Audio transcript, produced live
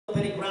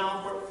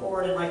groundwork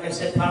for it, and like I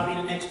said, probably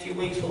in the next few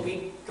weeks we'll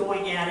be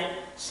going at it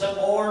some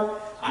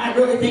more. I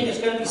really think it's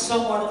going to be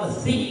somewhat of a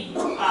theme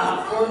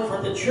for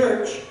the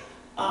church,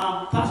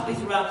 possibly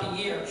throughout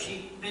the year.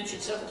 She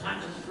mentioned several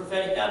times in the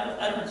prophetic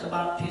utterance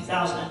about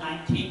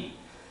 2019.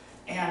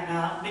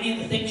 And many of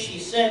the things she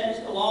said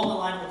is along the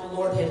line of what the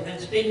Lord has been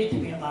speaking to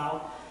me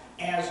about,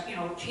 as, you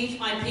know, teach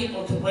my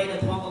people to wait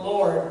upon the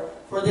Lord,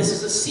 for this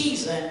is a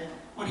season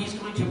when He's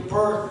going to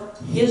birth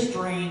His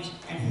dreams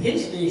and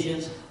His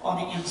visions on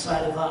the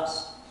inside of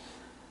us.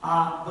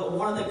 But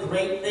one of the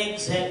great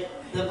things that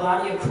the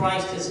body of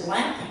Christ is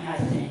lacking, I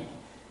think,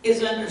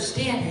 is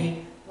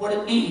understanding what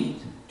it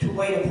means to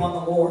wait upon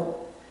the Lord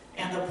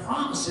and the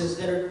promises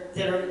that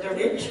are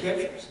in the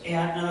Scriptures.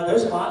 And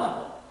there's a lot of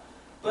them.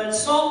 But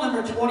Psalm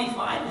number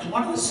 25 is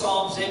one of the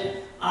Psalms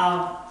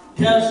that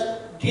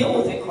does deal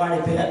with it quite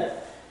a bit.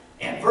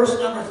 And verse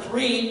number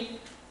 3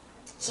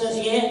 says,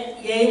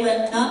 Yea,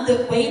 let none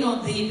that wait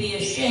on thee be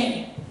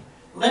ashamed.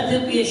 Let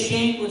them be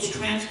ashamed which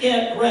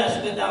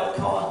transgress without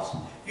cause.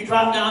 You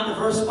drop down to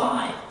verse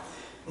 5.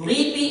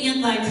 Lead me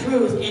in thy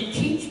truth and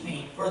teach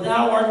me, for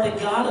thou art the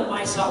God of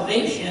my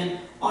salvation.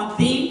 On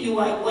thee do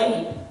I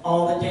wait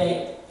all the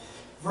day.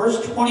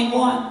 Verse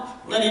 21.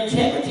 Let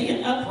integrity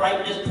and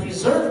uprightness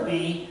preserve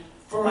me,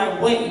 for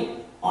I wait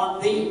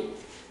on thee.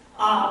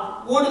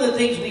 One of the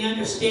things we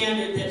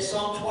understand that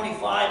Psalm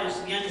 25 is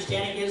the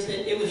understanding is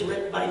that it was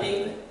written by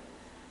David.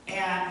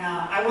 And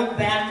I went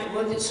back and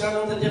looked at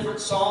several of the different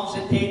Psalms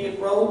that David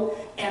wrote.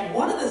 And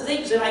one of the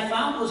things that I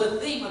found was a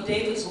theme of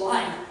David's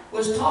life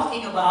was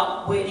talking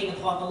about waiting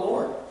upon the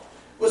Lord.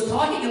 Was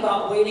talking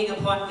about waiting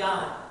upon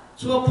God.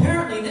 So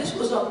apparently this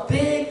was a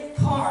big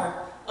part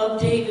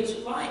of David's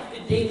life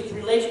and David's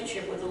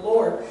relationship with the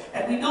Lord.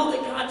 And we know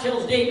that God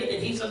tells David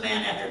that he's a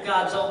man after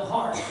God's own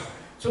heart.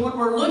 So when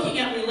we're looking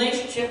at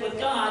relationship with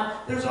God,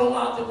 there's a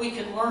lot that we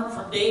can learn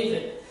from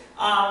David.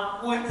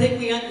 One thing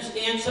we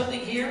understand something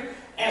here,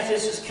 as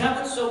this is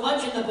covered so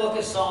much in the book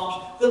of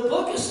Psalms, the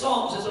book of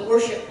Psalms is a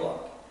worship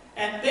book.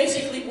 And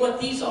basically what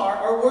these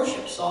are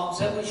worship songs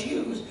that was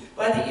used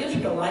by the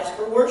Israelites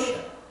for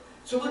worship.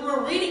 So when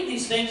we're reading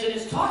these things and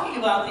it's talking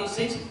about these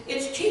things,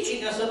 it's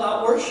teaching us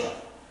about worship.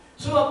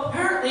 So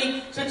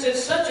apparently, since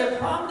it's such a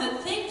prominent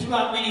theme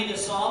throughout many of the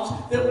Psalms,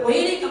 that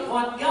waiting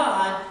upon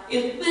God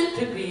is meant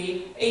to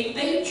be a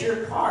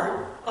major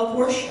part of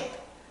worship.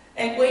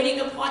 And waiting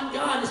upon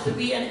God is to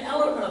be an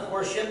element of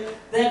worship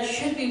that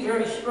should be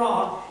very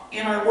strong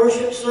in our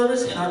worship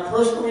service, in our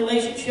personal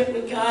relationship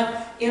with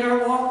God, in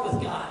our walk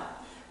with God.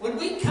 When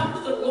we come to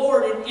the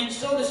Lord and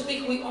so to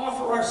speak, we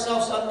offer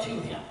ourselves up to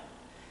Him.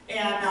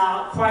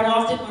 And quite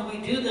often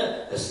when we do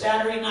the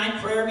Saturday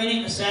night prayer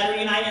meeting, the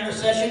Saturday night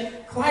intercession,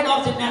 quite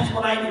often that's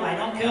what I do. I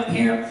don't come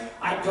here.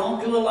 I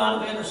don't do a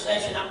lot of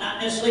intercession. I'm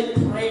not necessarily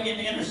praying and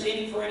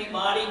interceding for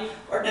anybody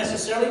or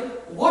necessarily.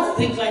 One of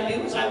the things I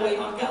do is I wait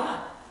on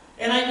God.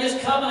 And I just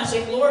come and I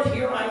say, Lord,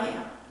 here I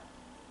am.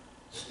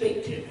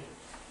 Speak to me.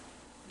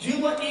 Do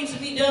what needs to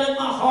be done in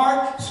my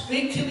heart.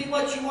 Speak to me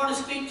what you want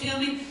to speak to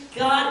me.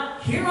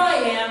 God, here I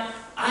am.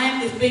 I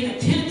am just being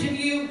attentive to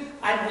you.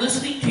 I'm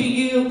listening to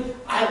you.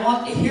 I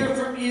want to hear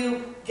from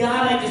you.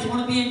 God, I just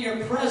want to be in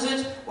your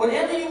presence.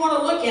 Whatever you want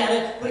to look at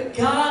it, but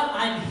God,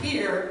 I'm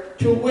here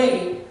to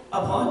wait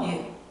upon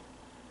you.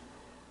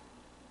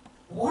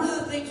 One of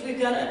the things we've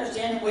got to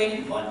understand in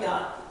waiting upon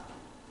God,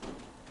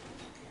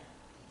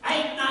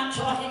 I'm not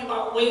talking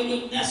about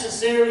waiting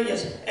necessarily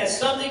as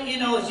something,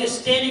 as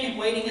just standing and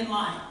waiting in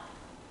line.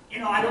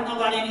 I don't know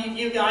about any of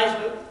you guys,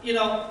 but,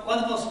 one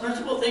of the most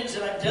principal things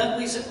that I've done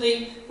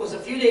recently was a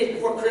few days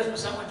before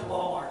Christmas, I went to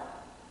Walmart.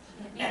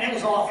 And it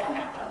was awful.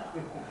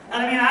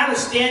 And I was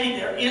standing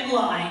there in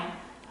line,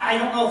 I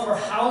don't know for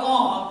how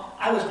long,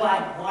 I was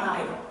buying one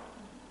item.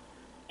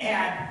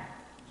 And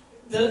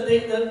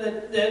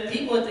the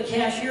people at the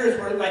cashiers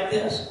were like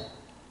this.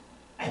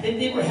 I think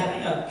they were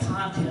having a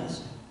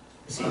contest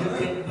to see who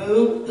could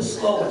move the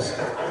slowest.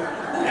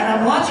 And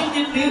I'm watching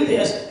them do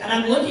this, and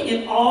I'm looking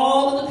at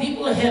all of the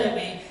people ahead of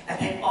me, and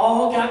they've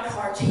all got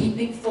carts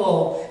heaping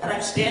full, and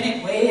I'm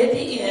standing way at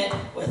the end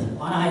with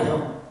one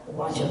item,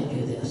 watching them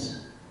do this.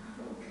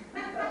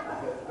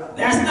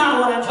 That's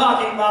not what I'm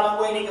talking about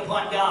in waiting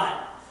upon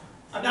God.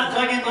 I'm not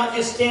talking about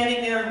just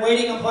standing there and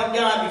waiting upon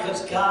God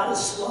because God is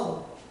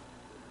slow.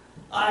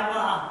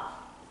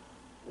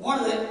 One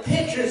of the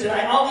pictures that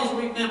I always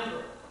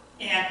remember,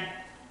 and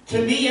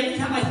to me, every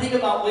time I think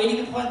about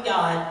waiting upon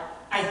God,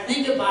 I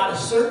think about a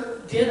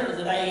certain dinner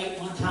that I ate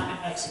one time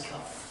in Mexico.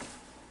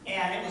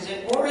 And it was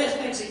in Forbis,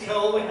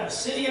 Mexico, and I was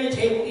sitting at a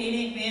table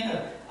eating, me and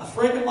a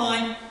friend of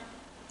mine,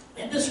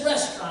 in this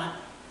restaurant,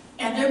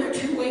 and there were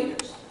two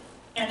waiters.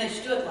 And they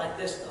stood like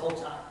this the whole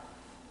time.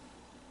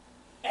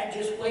 And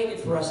just waited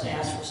for us to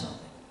ask for something.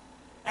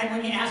 And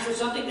when you asked for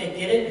something, they'd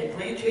get it, they'd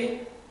bring it to you,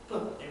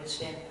 boom, they would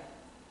stand there.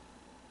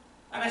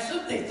 And I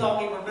assumed they thought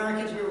we were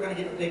Americans, we were going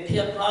to give a big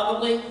tip,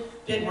 probably.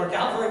 Didn't work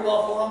out very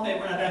well for them. They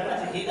were not that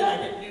much a heathen. I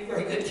didn't do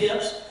very good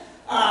tips.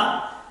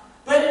 But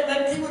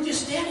they were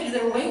just standing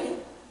there waiting.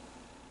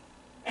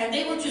 And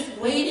they were just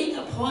waiting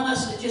upon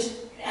us to just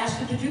ask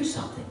them to do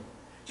something.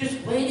 just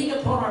waiting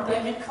upon our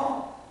beck and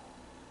call.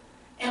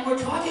 And we're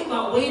talking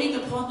about waiting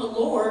upon the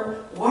Lord.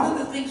 One of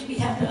the things we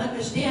have to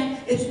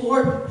understand is,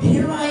 Lord,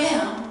 here I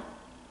am.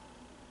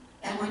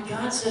 And when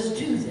God says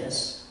do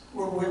this,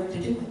 we're willing to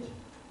do it.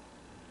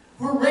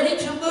 We're ready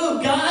to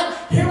move. God,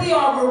 here we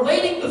are. We're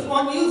waiting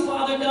upon you,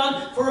 Father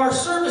God, for our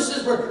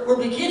services. We're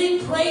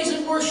beginning praise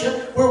and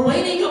worship. We're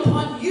waiting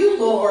upon you,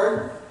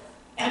 Lord.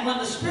 And when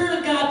the Spirit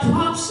of God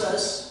prompts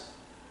us,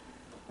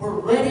 we're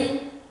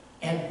ready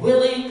and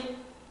willing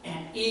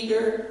and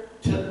eager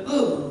to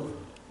move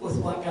with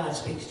what God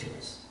speaks to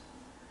us.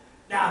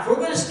 Now, if we're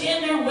going to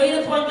stand there and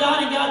wait upon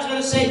God, and God's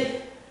going to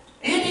say,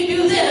 Andy,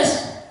 do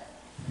this,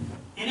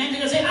 and Andy's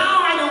going to say, oh,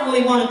 I don't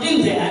really want to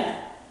do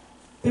that,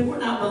 then we're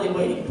not really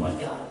waiting upon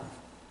God.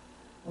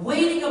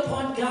 Waiting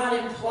upon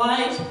God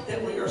implies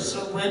that we are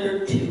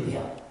surrendered to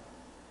Him.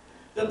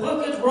 The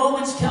book of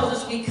Romans tells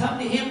us we come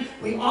to Him,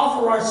 we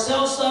offer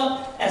ourselves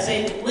up as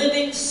a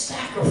living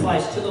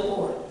sacrifice to the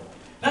Lord.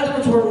 In other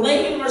words, we're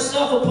laying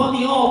ourselves upon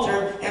the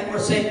altar and we're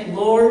saying,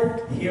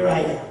 Lord, here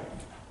I am.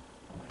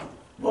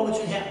 What would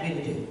you have me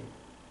to do?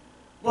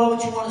 What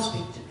would you want to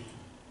speak to me?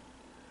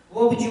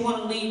 What would you want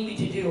to lead me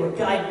to do or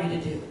guide me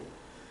to do?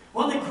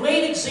 One of the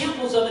great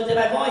examples of it that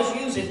I've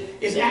always used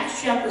is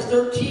Acts chapter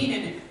 13,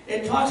 and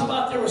it talks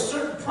about there were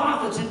certain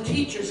prophets and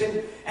teachers,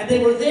 and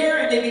they were there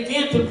and they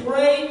began to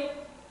pray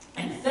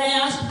and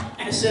fast,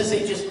 and it says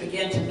they just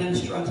began to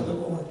minister unto the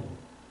Lord.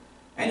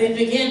 And they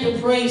began to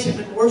praise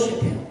Him and worship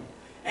Him.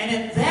 And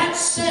in that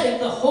setting,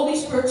 the Holy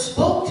Spirit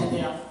spoke to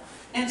them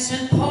and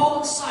sent Paul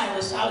and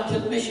Silas out into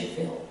the mission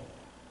field.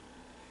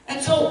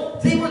 And so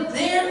they were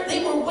there,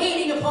 they were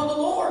waiting upon the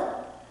Lord.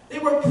 They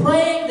were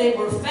praying, they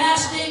were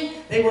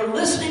fasting, they were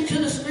listening to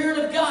the Spirit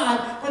of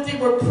God, but they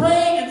were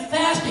praying and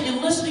fasting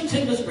and listening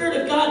to the Spirit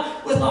of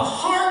God with a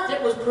heart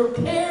that was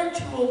prepared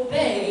to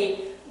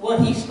obey what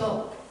He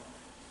spoke.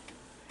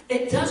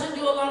 It doesn't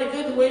do a lot of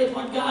good to wait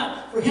upon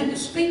God for Him to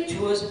speak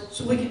to us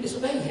so we can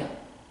disobey Him.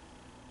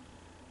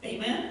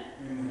 Amen?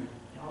 Amen.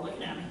 Y'all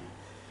looking at me.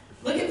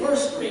 Look at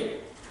verse 3.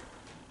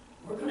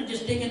 We're going to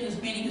just dig into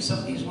the meaning of some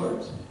of these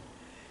words.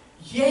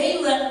 Yea,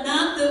 let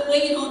not that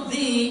wait on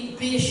thee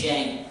be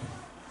ashamed.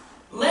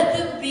 Let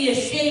them be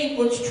ashamed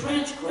which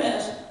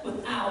transgress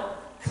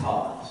without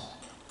cause.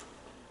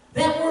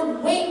 That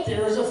word wait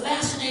there is a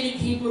fascinating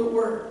Hebrew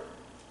word.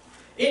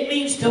 It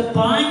means to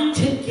bind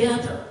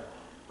together.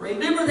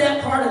 Remember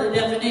that part of the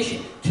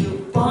definition. To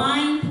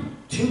bind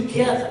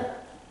together.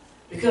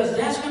 Because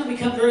that's going to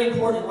become very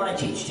important in what I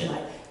teach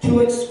tonight. To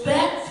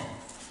expect,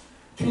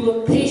 to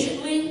look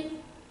patiently,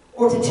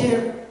 or to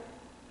tarry.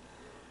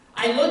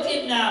 I looked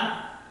in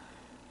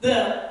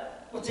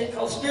what's it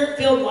called,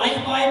 Spirit-Filled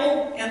Life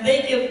Bible, and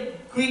they give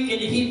Greek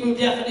and Hebrew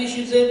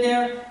definitions in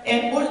there.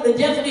 And what the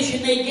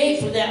definition they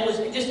gave for that was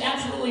just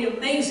absolutely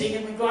amazing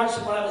in regards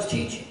to what I was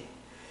teaching.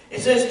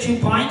 It says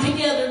to bind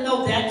together,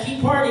 note that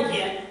key part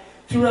again,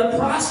 through a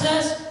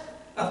process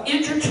of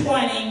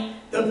intertwining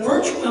the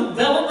virtual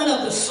envelopment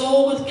of the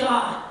soul with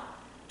God.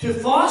 To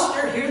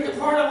foster, here's the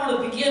part I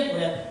want to begin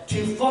with,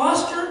 to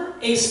foster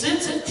a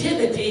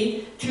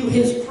sensitivity to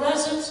His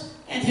presence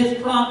and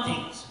His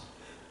promptings,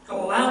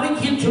 allowing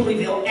Him to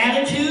reveal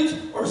attitudes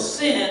or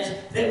sins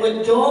that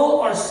would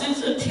dull our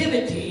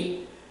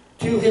sensitivity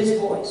to His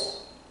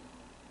voice.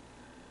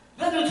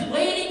 In other words,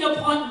 waiting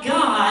upon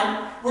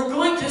God, we're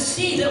going to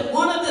see that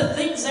one of the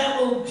things that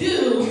will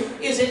do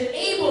is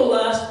enable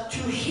us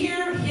to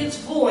hear His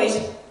voice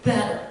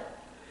better.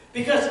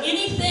 Because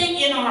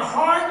anything in our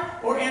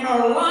heart or in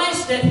our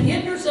lives that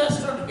hinders us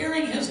from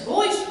hearing His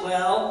voice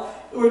well,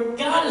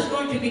 God is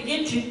going to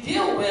begin to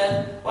deal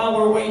with while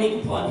we're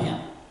waiting upon Him.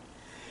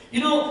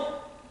 You know,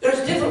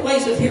 there's different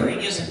ways of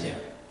hearing, isn't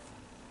there?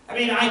 I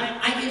mean,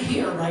 I can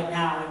hear right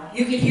now, and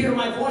you can hear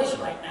my voice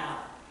right now.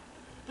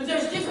 But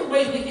there's different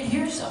ways we can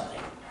hear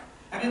something.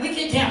 I mean, we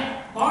could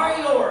have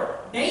Mario or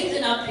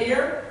Nathan up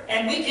here,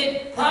 and we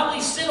could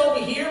probably sit over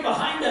here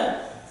behind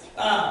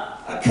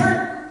a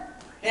curtain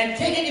and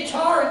take a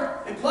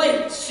guitar and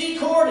play C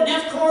chord, an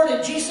F chord,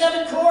 and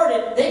G7 chord,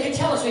 and they can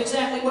tell us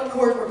exactly what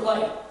chord we're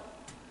playing.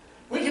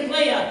 We can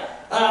play an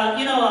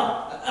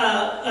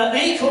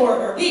A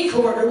chord or B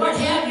chord or what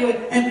have you,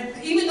 and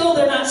even though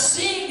they're not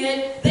seeing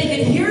it, they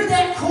can hear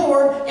that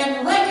chord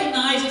and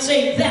recognize and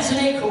say, that's an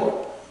A chord.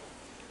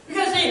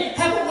 Because they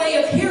have a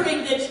way of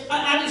hearing that's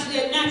obviously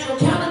a natural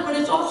talent, but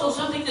it's also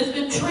something that's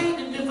been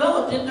trained and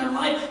developed in their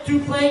life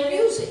through playing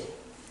music.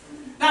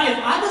 Now, if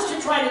I was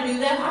to try to do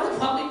that, I would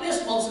probably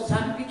miss most of the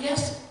time and be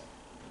guessing.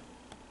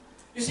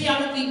 You see, I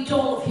would be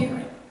dull of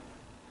hearing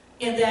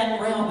in that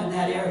realm, in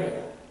that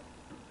area.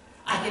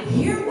 I can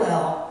hear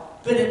well,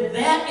 but in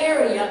that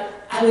area,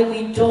 I would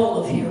be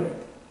dull of hearing.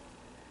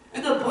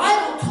 And the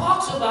Bible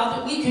talks about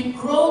that we can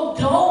grow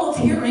dull of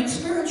hearing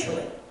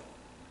spiritually.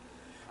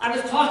 I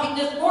was talking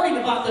this morning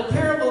about the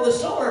parable of the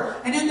sower,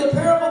 and in the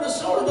parable of the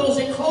sower, those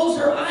that closed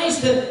their eyes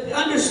to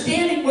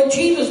understanding what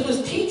Jesus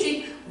was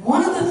teaching,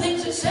 one of the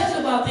things it says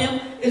about them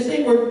is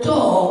they were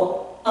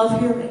dull of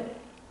hearing.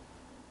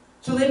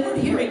 So they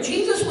weren't hearing.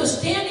 Jesus was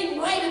standing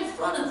right in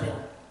front of them.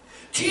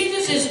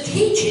 Jesus is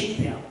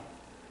teaching them.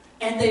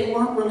 and they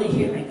weren't really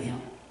hearing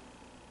him.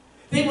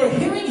 They were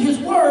hearing his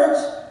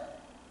words,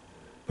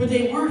 but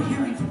they weren't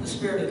hearing from the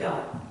Spirit of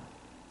God.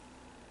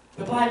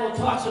 The Bible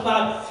talks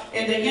about,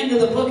 in the end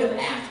of the book of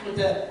Acts, with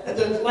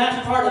the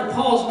last part of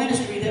Paul's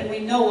ministry that we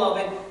know of,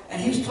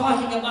 and he's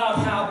talking about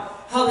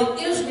how the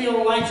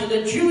Israelites, or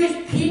the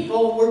Jewish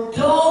people, were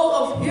dull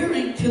of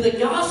hearing to the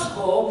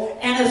gospel,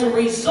 and as a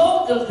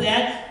result of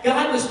that,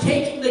 God was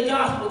taking the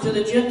gospel to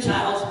the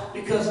Gentiles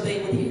because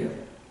they would hear.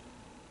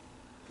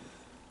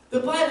 The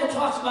Bible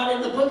talks about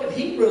in the book of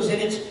Hebrews,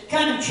 and it's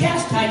kind of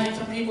chastising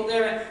some people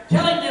there and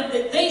telling them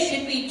that they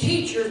should be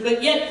teachers,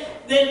 but yet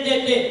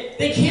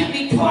they can't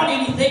be taught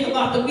anything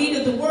about the meat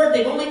of the word.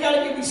 They've only got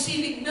to be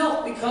receiving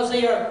milk because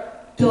they are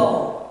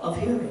dull of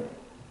hearing.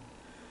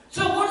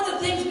 So one of the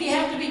things we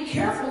have to be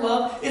careful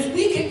of is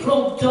we can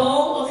grow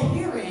dull of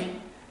hearing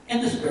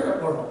in the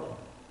spirit world.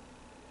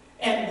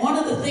 And one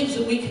of the things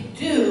that we can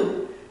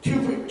do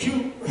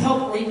to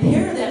help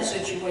repair that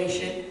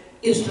situation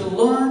is to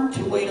learn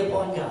to wait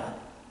upon God.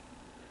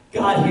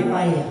 God, here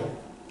I am.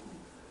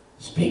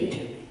 Speak to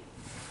me.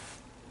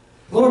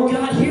 Lord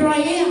God, here I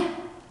am.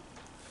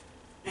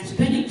 And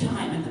spending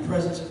time in the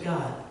presence of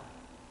God.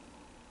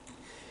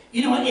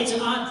 You know, it's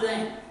an odd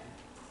thing.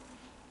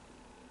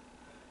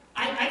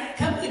 I've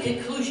come to the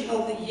conclusion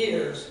over the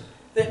years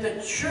that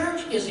the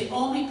church is the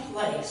only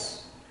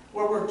place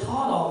where we're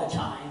taught all the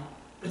time,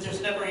 but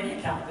there's never any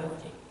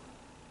accountability.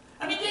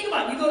 I mean, think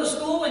about it. You go to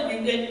school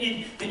and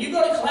you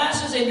go to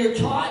classes and you're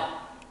taught.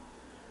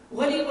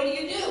 What do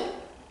you do?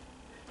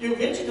 You're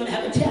eventually going to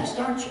have a test,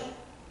 aren't you?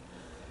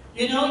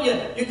 You know,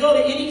 you go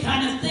to any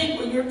kind of thing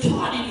where you're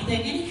taught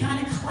anything, any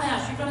kind of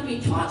class, you're going to be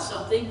taught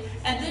something,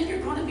 and then you're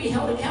going to be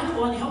held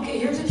accountable. And, okay,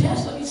 here's a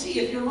test. Let me see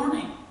if you're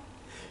learning.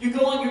 You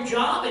go on your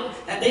job,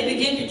 and they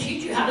begin to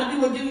teach you how to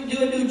do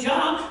a new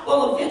job.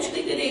 Well,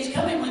 eventually the day's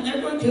coming when they're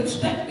going to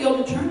expect to be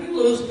able to turn you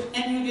loose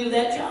and you do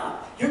that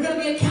job. You're going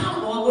to be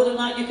accountable on whether or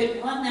not you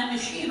can run that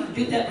machine or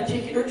do that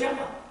particular job.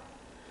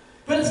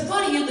 But it's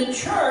funny, in the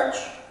church,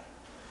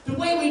 the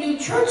way we do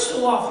church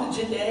so often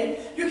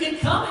today, you can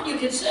come and you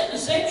can sit in the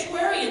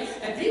sanctuary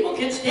and people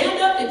can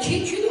stand up and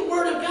teach you the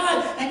Word of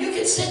God, and you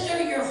can sit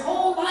there your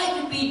whole life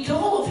and be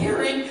dull of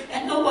hearing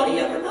and nobody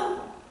ever knows.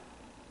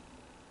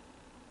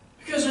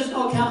 Because there's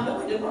no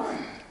accountability to learn.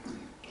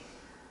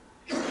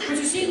 But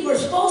you see, we're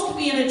supposed to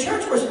be in a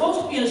church, we're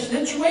supposed to be in a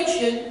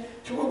situation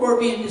to where we're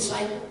being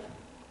discipled.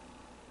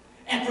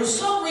 And for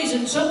some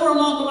reason, somewhere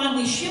along the line,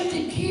 we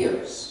shifted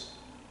gears.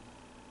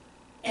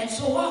 And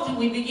so often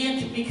we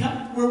began to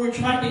become where we're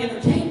trying to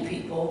entertain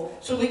people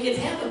so we can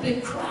have a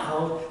big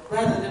crowd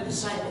rather than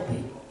disciple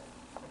people.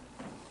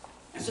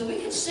 And so we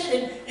can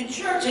sit in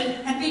church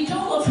and be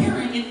dull of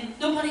hearing and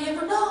nobody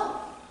ever knows.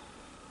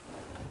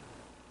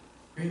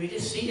 Or we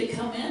just see you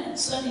come in on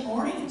Sunday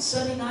morning and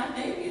Sunday night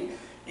maybe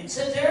and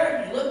sit there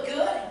and you look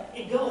good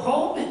and go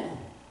home and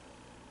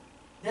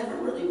never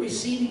really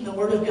receiving the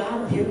Word of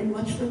God or hearing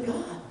much from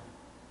God.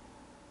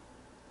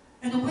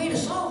 And the way to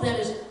solve that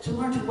is to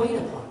learn to wait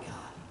upon God.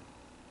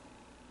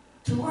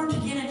 To learn to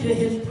get into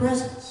His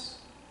presence.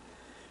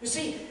 You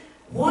see,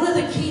 one of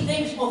the key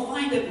things we'll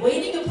find that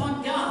waiting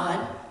upon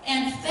God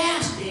and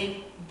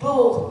fasting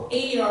both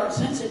aid our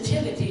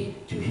sensitivity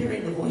to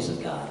hearing the voice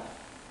of God.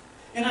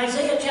 In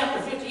Isaiah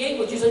chapter 58,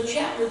 which is a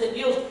chapter that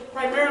deals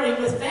primarily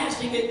with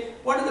fasting,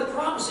 one of the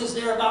promises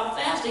there about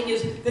fasting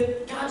is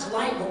that God's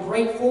light will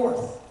break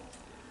forth.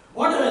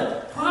 One of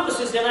the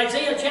promises in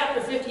Isaiah chapter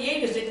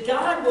 58 is that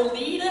God will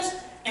lead us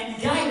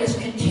and guide us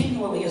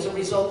continually as a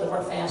result of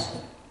our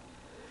fasting.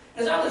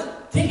 As I was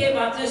thinking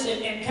about this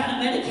and kind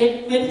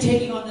of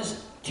meditating on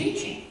this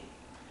teaching,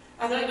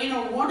 I thought, you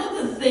know, one of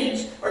the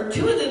things, or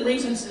two of the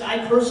reasons that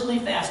I personally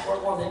fast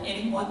for more than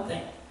any one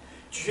thing,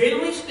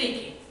 generally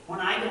speaking, when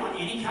I go on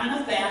any kind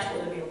of fast,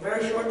 whether it be a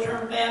very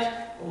short-term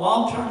fast, a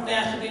long-term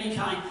fast of any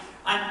kind,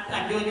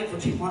 I'm doing it for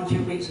one of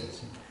two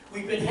reasons.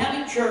 We've been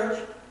having church,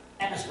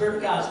 and the Spirit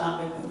of God has not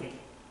been moving.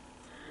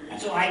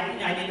 And so I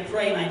need to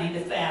pray, and I need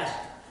to fast,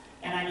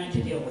 and I need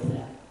to deal with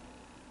that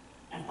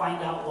and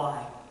find out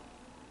why.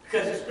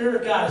 Because the Spirit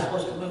of God is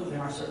supposed to move in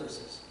our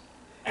services.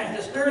 And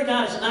if the Spirit of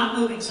God is not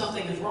moving,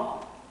 something is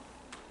wrong.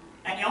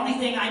 And the only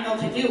thing I know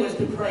to do is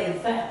to pray and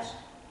fast.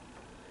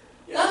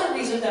 The other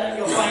reason that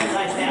you'll find that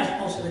I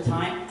fast most of the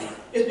time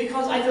is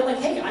because I feel like,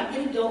 hey, I'm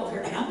getting dull of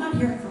hearing. I'm not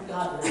hearing from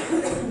God.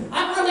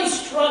 I'm really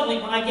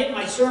struggling when I get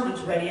my sermons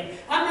ready. And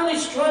I'm really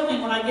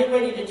struggling when I get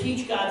ready to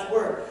teach God's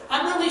Word.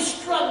 I'm really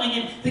struggling,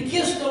 and the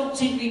gifts don't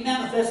seem to be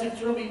manifesting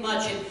through me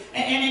much.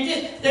 And it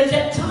just, there's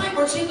that time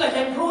where it seems like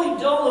I'm growing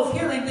dull of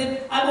hearing,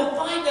 that I will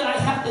find that I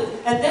have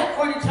to, at that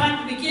point in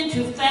time, to begin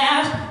to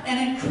fast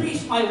and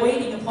increase my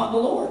waiting upon the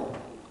Lord.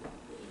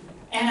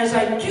 And as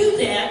I do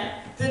that,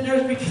 then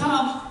there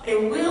becomes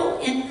a real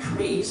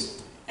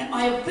increase in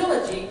my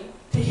ability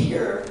to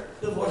hear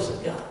the voice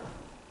of God.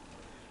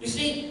 You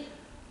see,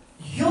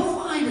 you'll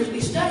find as we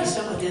study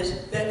some of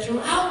this, that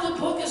throughout the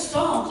book of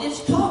Psalms,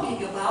 it's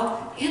talking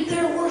about, in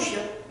their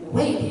worship,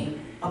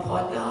 waiting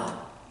upon God.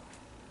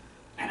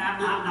 And I'm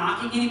not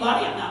knocking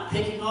anybody, I'm not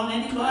picking on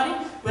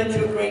anybody, but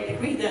to a great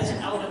degree, that's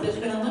an element that's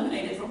been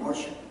eliminated from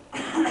worship.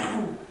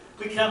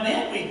 We come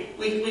in,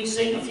 we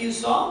sing a few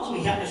songs,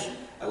 we have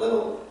a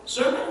little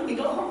sermon, and we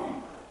go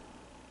home.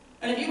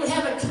 And if you would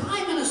have a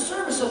time in a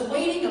service of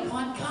waiting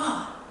upon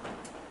God,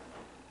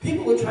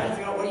 people would try to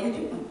figure out, what are you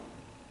doing?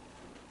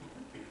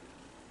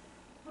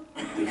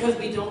 Because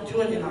we don't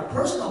do it in our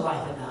personal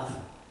life enough,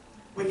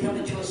 we come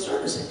into a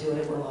service and do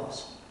it and we're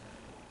lost.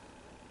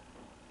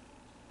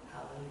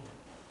 Hallelujah.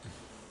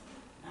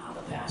 Now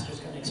the pastor's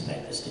going to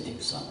expect us to do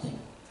something.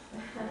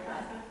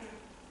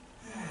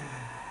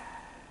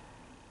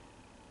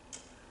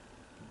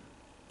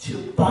 To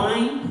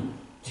bind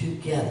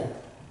together.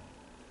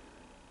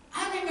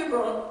 I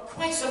remember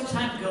quite some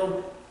time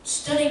ago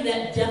studying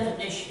that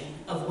definition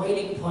of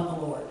waiting upon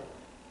the Lord.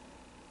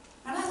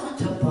 And I thought,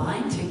 to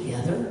bind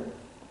together?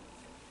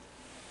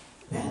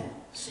 That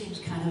seems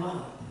kind of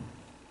odd.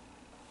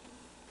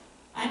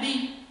 I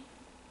mean,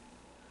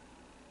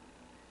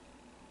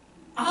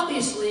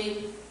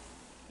 obviously,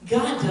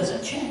 God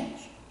doesn't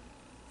change.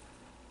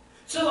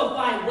 So if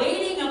by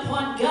waiting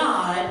upon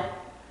God,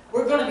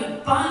 we're going to be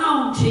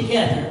bound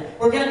together,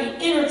 we're going to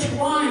be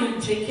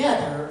intertwined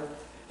together,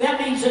 that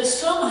means that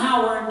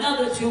somehow or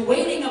another, through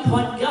waiting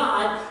upon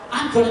God,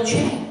 I'm going to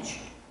change.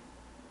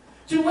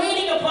 Through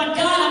waiting upon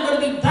God, I'm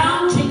going to be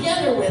bound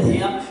together with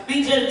Him.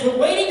 Means that through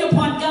waiting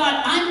upon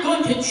God, I'm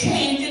going to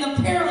change and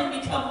apparently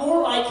become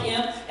more like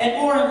Him and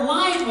more in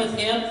line with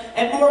Him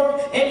and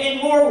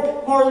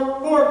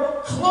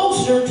more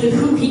closer to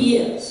who He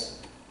is.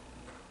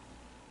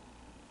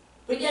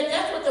 But yet,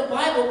 that's what the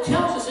Bible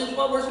tells us is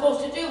what we're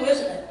supposed to do,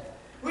 isn't it?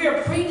 We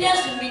are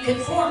predestined to be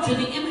conformed to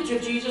the image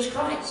of Jesus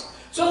Christ.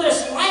 So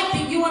this life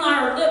that you and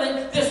I are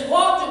living, this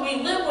walk that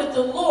we live with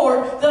the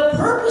Lord, the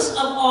purpose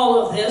of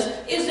all of this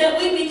is that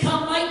we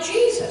become like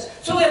Jesus.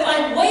 So if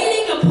I'm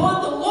waiting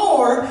upon the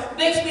Lord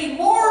makes me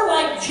more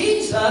like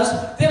Jesus,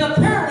 then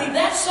apparently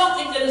that's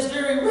something that is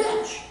very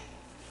rich.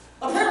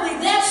 Apparently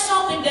that's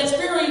something that's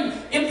very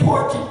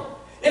important.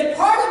 If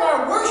part of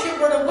our worship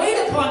were to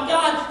wait upon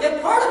God,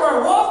 if part of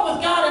our walk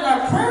with God and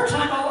our prayer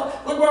time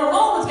when we're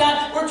alone with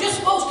God, we're just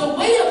supposed to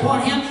wait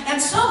upon Him, and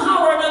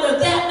somehow or another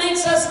that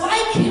makes us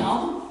like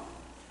Him,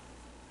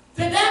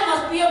 then that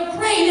must be of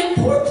great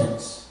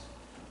importance.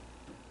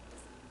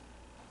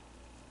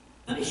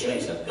 Let me show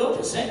you something. Go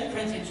to 2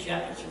 Corinthians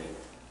chapter 3.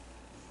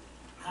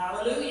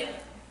 Hallelujah.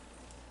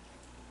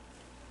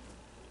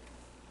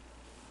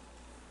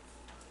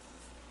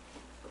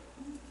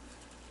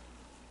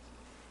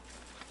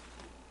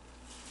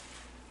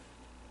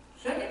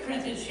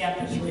 Corinthians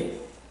chapter 3,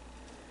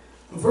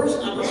 verse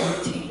number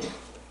 18.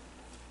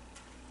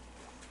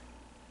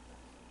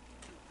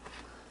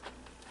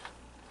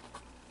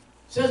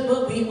 Says,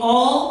 but we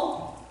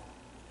all,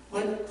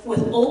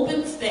 with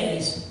open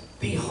face,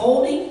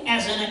 beholding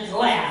as in a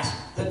glass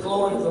the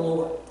glory of the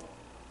Lord,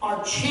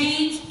 are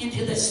changed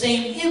into the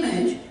same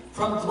image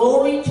from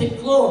glory to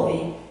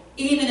glory,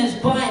 even as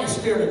by the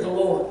Spirit of the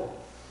Lord.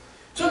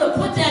 So to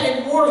put that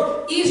in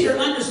more easier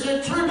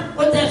understood terms,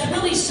 what that's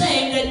really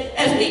saying that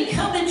as we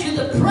come into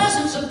the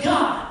presence of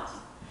God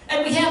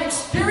and we have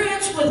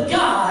experience with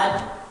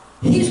God,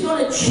 He's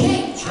going to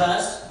change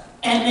us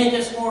and make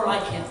us more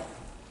like Him.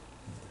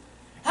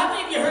 How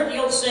many of you heard the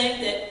old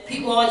saying that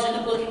people always end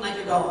up looking like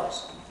their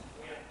dogs?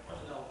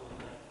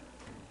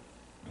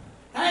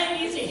 I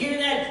used to hear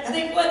that. I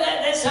think, well,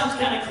 that sounds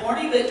kind of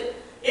corny, but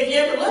if you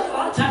ever look, a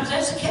lot of times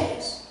that's the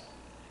case.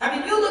 I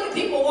mean, you'll look at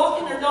people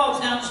walking their dogs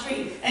down the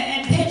street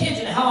and pay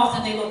attention to how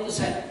often they look the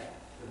same.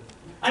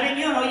 I mean,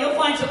 you'll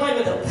find somebody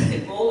with a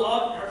big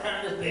bulldog, and they're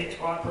kind of this big,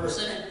 squat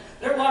person, and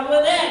they're walking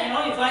with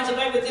that. You find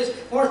somebody with this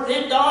more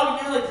thin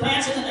dog, and they're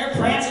prancing, and they're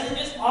prancing, and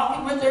just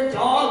walking with their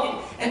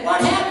dog, and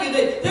what have you.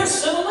 There's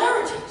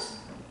similarities.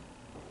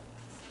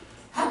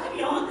 How can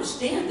you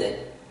understand that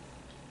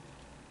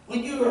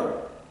when you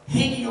are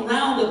hanging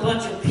around a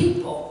bunch of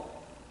people,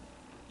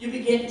 you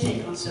begin to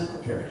take on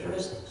similar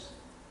characteristics?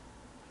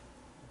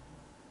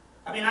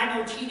 I mean, I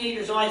know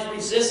teenagers always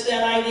resist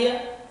that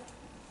idea,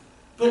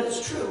 but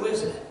it's true,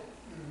 isn't it?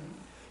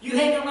 You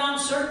hang around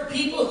certain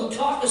people who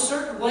talk a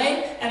certain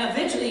way, and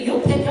eventually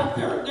you'll pick up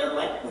their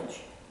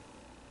language.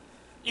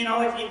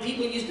 If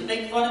people used to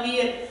make fun of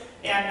me,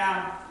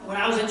 and when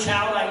I was a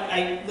child,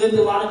 I lived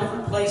a lot of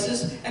different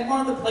places, and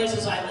one of the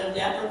places I lived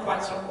at for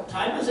quite some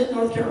time was in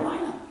North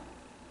Carolina.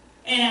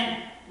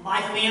 And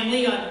my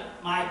family on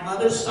my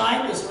mother's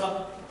side was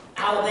from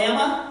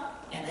Alabama,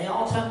 and they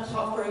all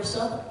talk very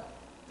Southern.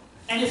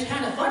 And it's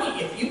kind of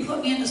funny, if you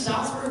put me in the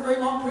South for a very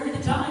long period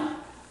of time,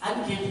 I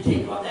begin to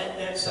take on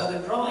that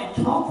Southern drawl and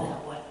talk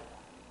that way.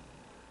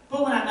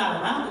 But when I'm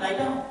not around it, I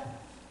don't.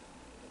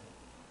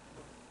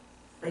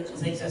 Rachel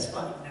thinks that's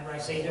funny. Whenever I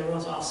say it, every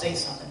once in a while I'll say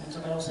something, and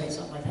somebody will say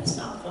something like that. It's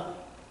not funny.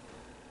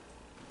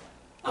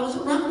 I was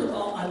around it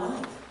all my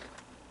life.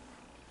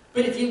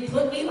 But if you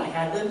put me, like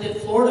I lived in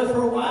Florida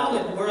for a while,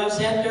 and where I was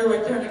at there,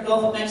 right there in the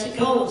Gulf of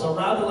Mexico, I was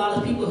around a lot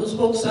of people who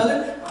spoke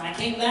Southern. When I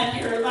came back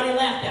here, everybody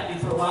laughed at me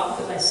for a while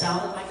because I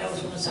sounded like I was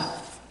from the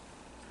South.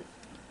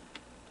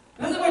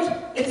 In other words,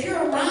 if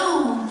you're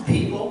around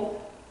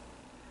people,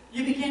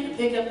 you begin to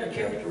pick up their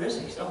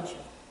characteristics, don't you?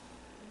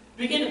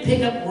 You begin to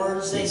pick up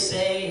words they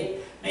say,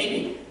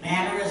 maybe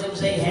mannerisms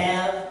they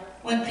have.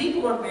 When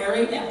people are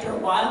married, after a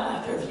while,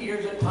 after a few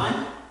years of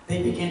time,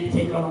 they begin to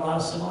take on a lot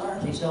of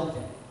similarities, don't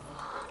they?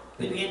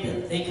 They begin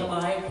to think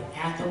alike,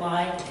 act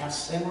alike, have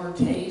similar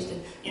taste.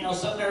 And, you know,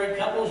 some married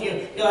couples,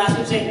 you'll ask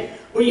them, say,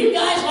 well, you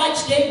guys like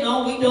steak?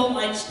 No, we don't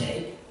like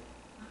steak.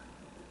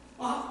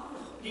 Well,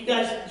 do you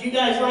guys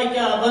like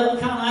butter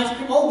pecan ice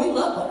cream? Oh, we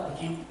love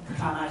butter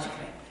pecan ice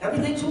cream.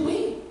 Everything's a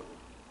we.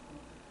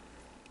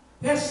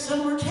 They have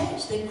similar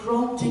tastes. They've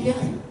grown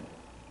together.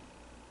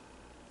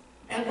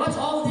 And what's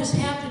all of this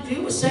have to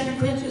do with 2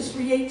 Corinthians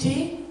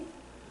 3:18?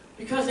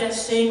 Because that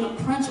same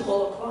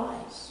principle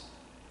applies.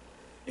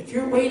 If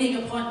you're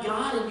waiting upon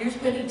God and you're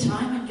spending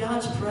time in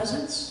God's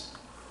presence,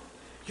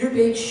 you're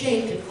being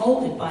shaped and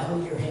molded by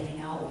who you're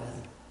hanging out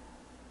with.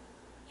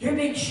 You're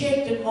being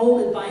shaped and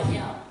molded by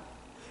Him.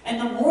 And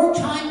the more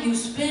time you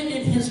spend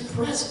in His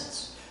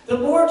presence, the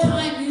more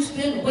time you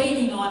spend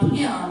waiting on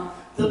Him,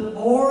 the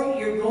more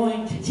you're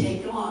going to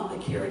take on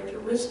the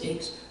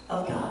characteristics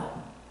of God.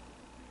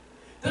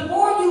 The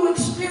more you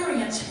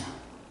experience Him,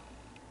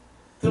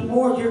 the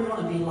more you're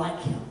going to be like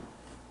Him.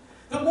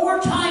 The more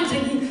times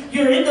that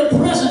you're in the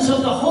presence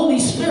of the Holy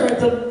Spirit,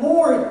 the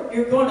more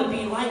you're going to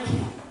be like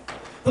Him.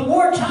 The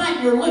more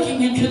time you're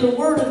looking into the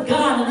Word of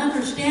God and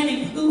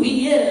understanding who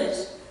He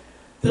is,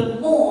 the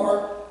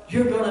more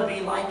you're going to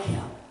be like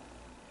Him.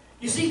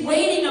 You see,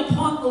 waiting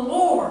upon the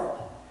Lord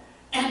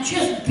and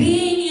just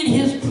being in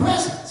His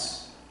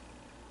presence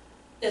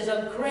is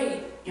of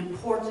great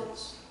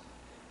importance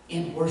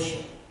in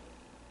worship.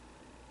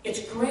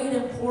 It's great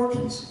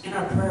importance in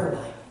our prayer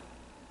life.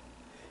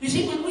 You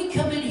see, when we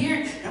come in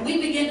here and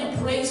we begin to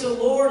praise the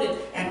Lord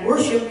and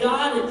worship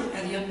God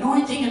and the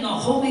anointing and the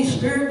Holy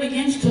Spirit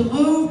begins to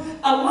move,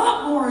 a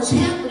lot more is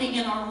happening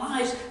in our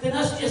lives than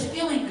us just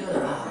feeling good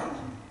about it.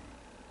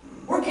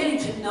 We're getting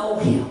to know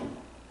Him.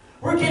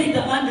 We're getting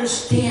to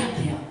understand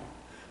Him.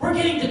 We're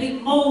getting to be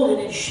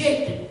molded and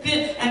shaped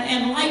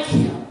and like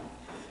Him.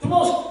 The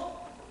most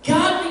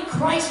godly,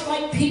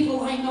 Christ-like people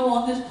I know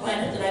on this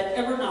planet that I've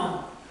ever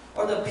known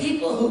are the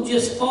people who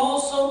just fall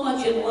so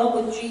much in love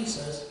with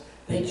Jesus,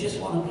 they just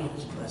want to be in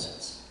His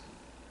presence.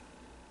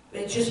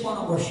 They just want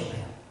to worship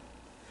Him.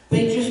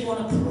 They just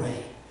want to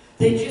pray.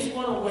 They just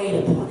want to wait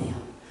upon Him.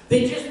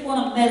 They just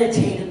want to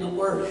meditate in the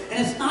Word.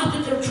 And it's not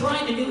that they're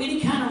trying to do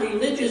any kind of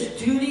religious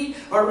duty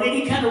or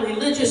any kind of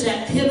religious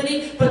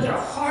activity, but their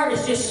heart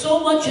is just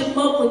so much in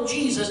love with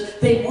Jesus,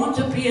 they want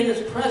to be in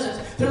His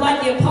presence. They're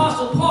like the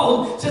Apostle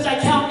Paul, who says, I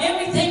count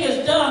everything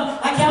as done,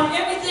 I count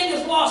everything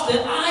as lost,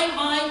 that I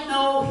might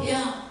know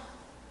Him.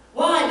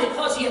 Why?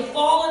 Because he had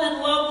fallen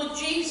in love with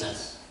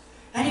Jesus.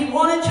 And he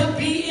wanted to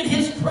be in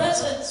His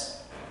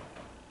presence.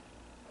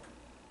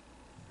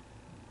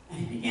 And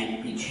he began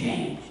to be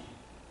changed.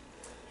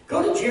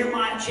 Go to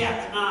Jeremiah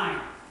chapter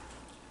 9.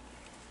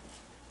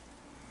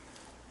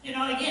 You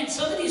know, again,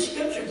 some of these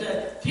scriptures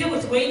that deal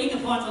with waiting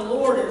upon the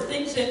Lord are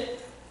things that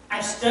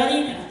I've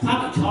studied and I've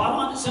probably taught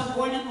on at some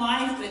point in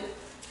life. But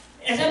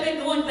as I've been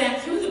going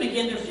back through them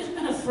again, there's just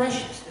been a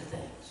freshness to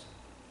things.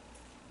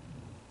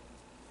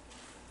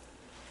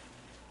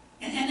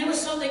 And there was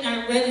something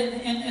I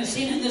read and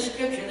seen in this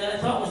scripture that I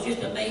thought was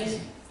just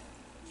amazing.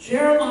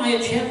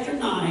 Jeremiah chapter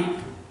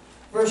 9,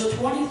 verse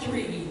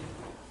 23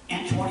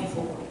 and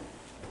 24.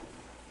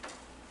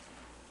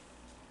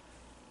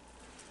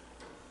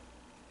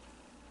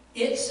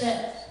 It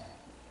says,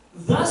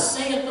 Thus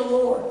saith the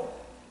Lord,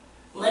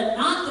 Let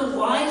not the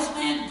wise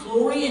man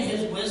glory in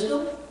his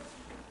wisdom,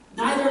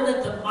 neither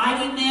let the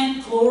mighty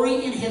man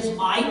glory in his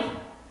might,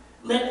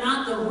 let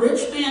not the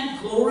rich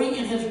man glory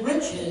in his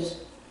riches,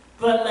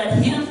 but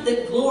let him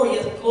that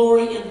glorieth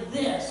glory in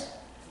this,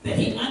 that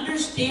he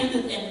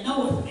understandeth and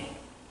knoweth me,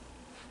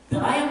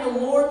 that I am the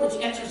Lord which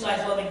exercise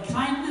loving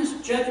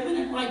kindness, judgment,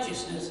 and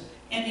righteousness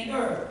in the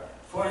earth.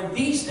 For in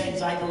these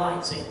things I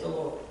delight, saith the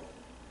Lord.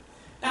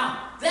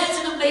 Now, that's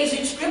an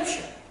amazing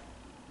scripture.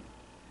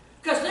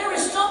 Because there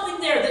is something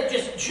there that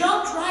just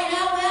jumped right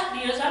out at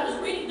me as I was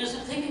reading this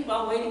and thinking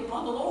about waiting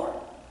upon the Lord.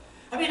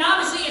 I mean,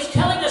 obviously it's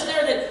telling us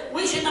there that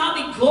we should not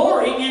be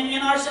glorying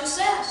in our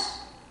success.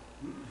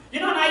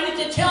 You know, and I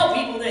used to tell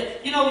people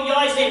that, you know, you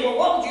always say, well,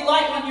 what would you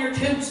like on your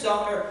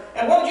tombstone?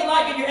 And what would you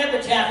like in your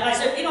epitaph? And I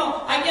said, you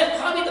know, I guess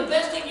probably the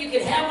best thing you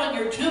could have on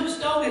your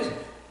tombstone is,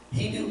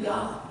 He knew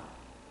God.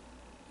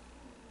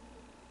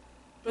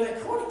 But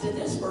according to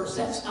this verse,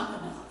 that's not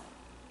enough.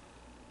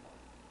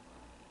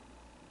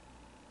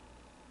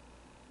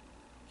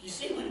 You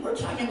see, when we're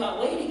talking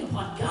about waiting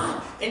upon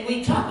God, and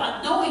we talk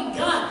about knowing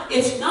God,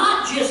 it's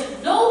not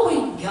just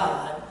knowing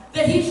God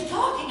that He's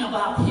talking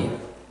about here.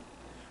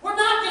 We're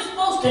not just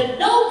supposed to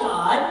know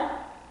God,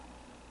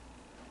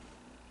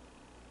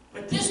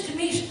 but this to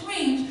me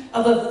screams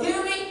of a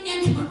very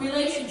intimate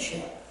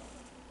relationship.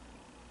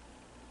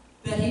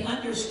 That He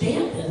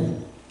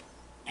understandeth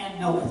and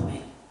knoweth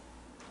me.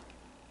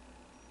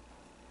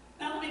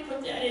 Now let me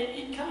put that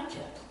in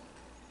context.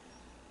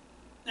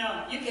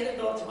 Now, you can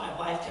go up to my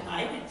wife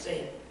tonight and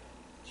say,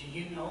 do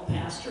you know,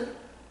 Pastor?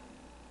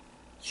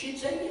 She'd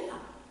say, yeah.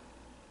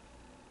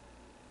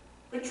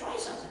 But try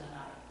something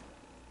tonight.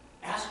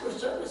 Ask for a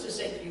service to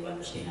say, do you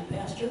understand,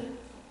 Pastor?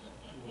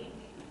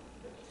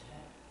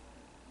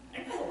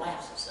 Everybody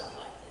laughs at stuff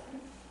like that.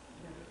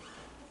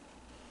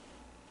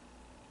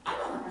 I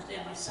don't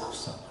understand myself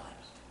sometimes.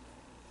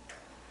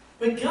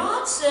 But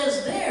God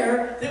says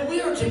there that we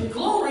are to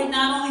glory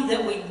not only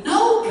that we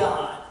know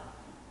God,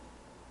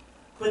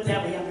 but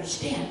that we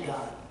understand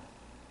God.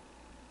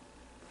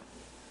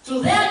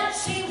 So that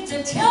seems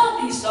to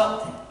tell me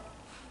something.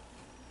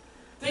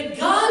 That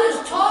God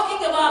is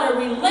talking about a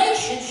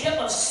relationship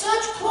of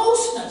such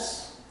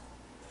closeness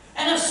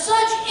and of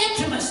such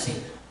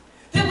intimacy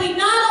that we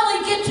not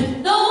only get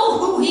to know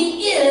who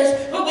He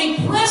is, but we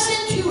press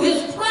into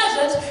His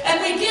presence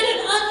and we get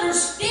an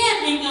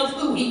understanding of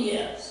who He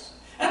is.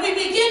 And we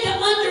begin to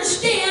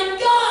understand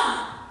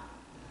God.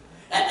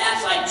 And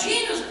that's like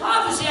Gina's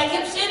prophecy. I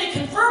kept saying to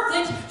confirm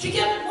things.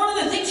 One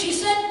of the things she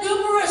said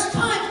numerous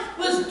times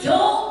was,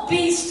 don't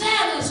be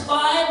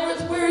satisfied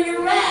with where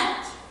you're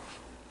at.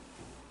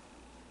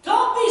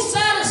 Don't be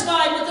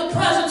satisfied with the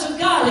presence of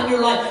God in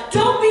your life.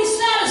 Don't be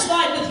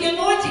satisfied with the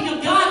anointing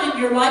of God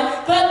in your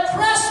life, but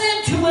press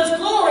into His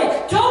glory.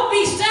 Don't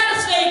be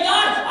satisfied,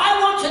 God, I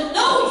want to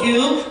know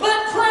you,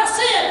 but press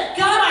in.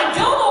 God, I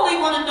don't only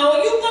want to know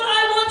you, but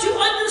I want to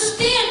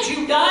understand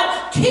you,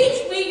 God.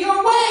 Teach me your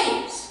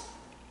ways.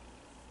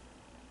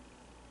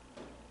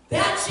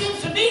 That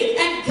seems to me,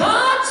 and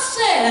God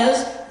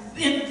says,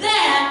 in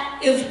that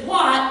is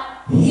what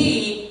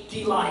He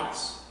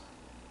delights.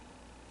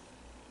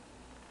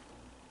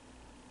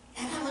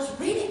 And I was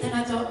reading that,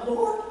 and I thought,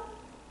 Lord,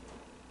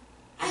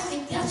 I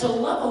think that's a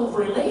level of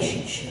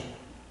relationship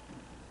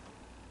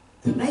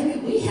that maybe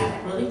we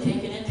haven't really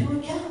taken into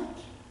account.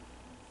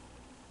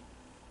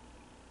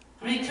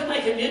 I mean, somebody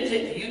comes in and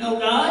says, do you know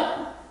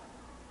God?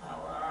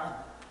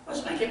 Well,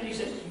 what's my kid? He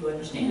says, do you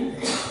understand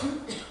this?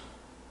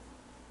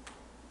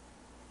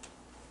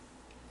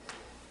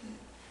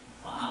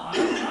 Wow, I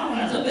don't know.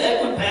 That's a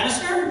big one,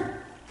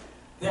 Pastor.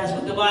 That's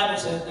what the Bible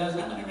says, doesn't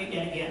it? Let me read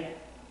that again.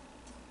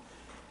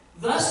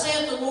 Thus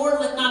saith the Lord,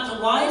 let not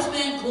the wise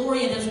man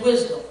glory in his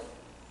wisdom.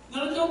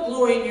 No, don't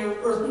glory in your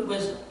earthly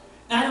wisdom.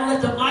 Neither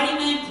let the mighty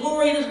man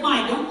glory in his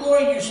might. Don't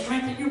glory in your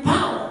strength and your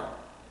power.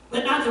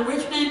 Let not the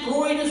rich man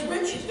glory in his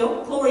riches.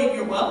 Don't glory in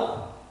your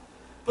wealth.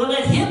 But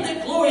let him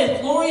that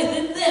glorieth, glorieth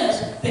in this,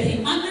 that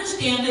he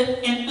understandeth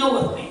and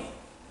knoweth me.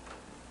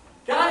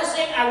 God is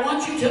saying, I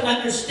want you to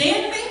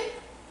understand me,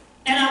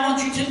 and I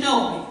want you to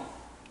know me.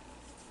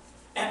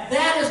 And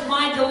that is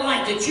my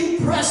delight, that you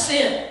press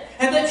in.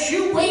 And that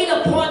you wait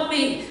upon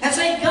me and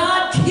say,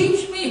 God,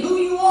 teach me who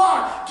you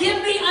are.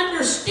 Give me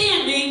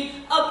understanding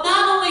of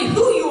not only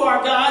who you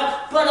are,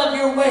 God, but of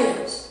your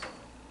ways.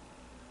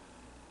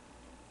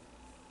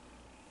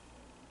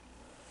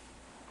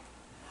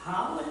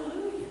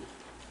 Hallelujah.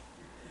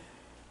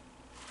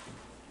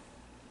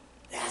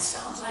 That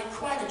sounds like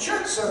quite a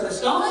church service,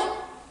 don't it?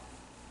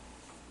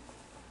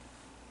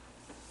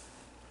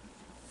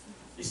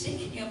 You see,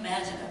 can you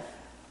imagine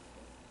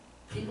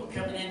people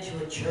coming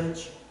into a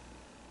church,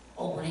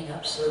 opening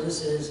up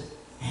services,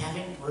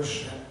 having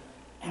worship,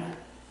 and a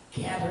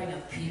gathering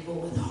of people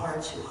with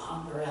hearts who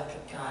hunger after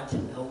God to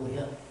know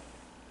Him.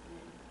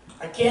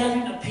 A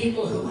gathering of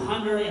people who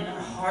hunger in their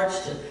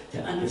hearts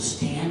to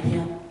understand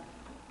Him.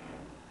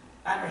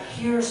 And are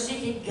here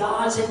seeking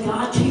God, saying,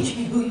 God, teach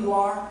me who you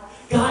are.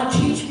 God,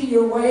 teach me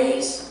your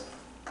ways.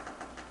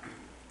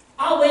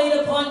 I'll wait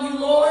upon you,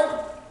 Lord.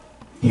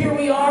 Here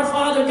we are,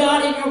 Father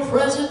God, in your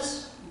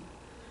presence.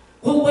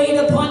 We'll wait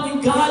upon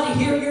you, God, to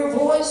hear your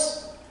voice.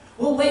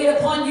 We'll wait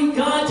upon you,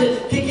 God,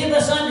 to give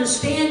us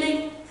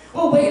understanding.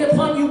 We'll wait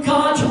upon you,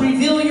 God, to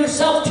reveal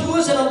yourself to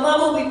us at a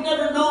level we've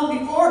never known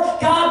before.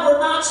 God, we're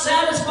not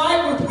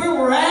satisfied with where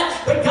we're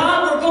at, but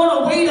God, we're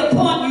going to wait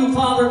upon you,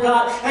 Father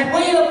God, and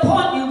wait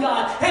upon you,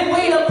 God, and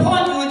wait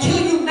upon you until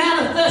you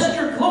manifest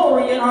your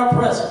glory in our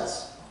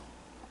presence.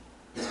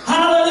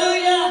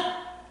 Hallelujah!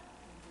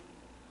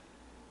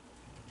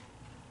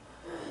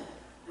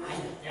 I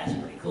think that's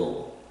pretty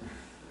cool.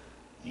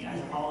 You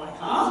guys are all like,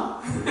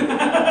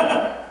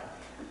 huh?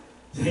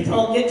 They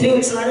don't get too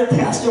excited.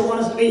 Pastor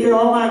wants us to be here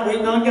all night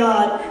waiting on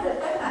God.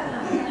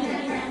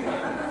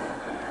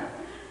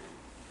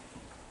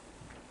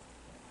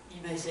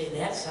 You may say,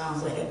 that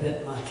sounds like a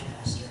bit much,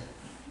 Pastor.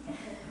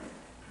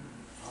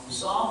 From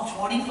Psalm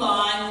 25,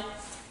 I'll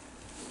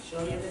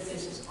show you that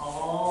this is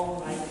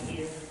all right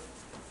here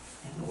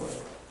in the Word.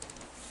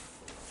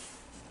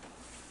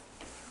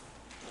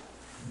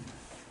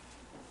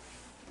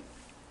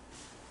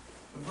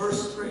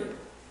 Verse 3.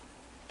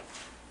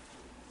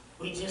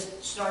 We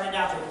just started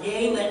out with,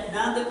 yea, let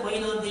none that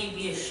wait on thee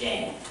be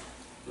ashamed.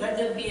 Let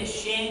them be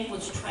ashamed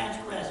which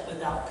transgress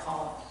without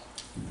cause.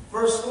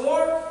 Verse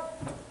 4,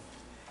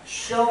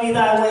 show me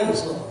thy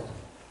ways, Lord.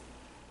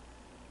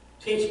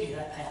 Teach me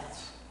thy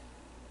paths.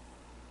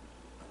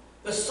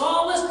 The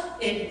psalmist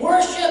in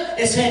worship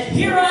is saying,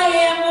 here I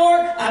am,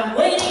 Lord. I'm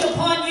waiting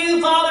upon you,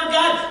 Father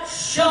God.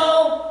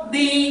 Show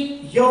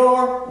me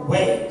your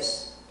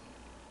ways.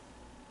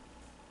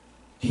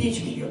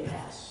 Teach me your paths.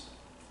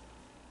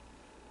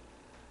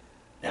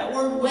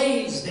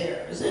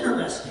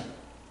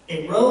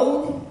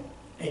 mode,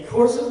 a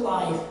course of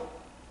life,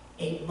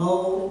 a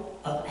mode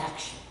of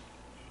action.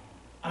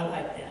 I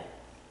like that.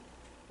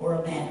 Or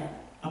a manner.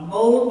 A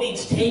mode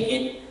means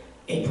taken,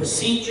 a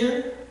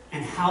procedure,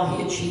 and how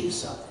he achieves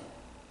something.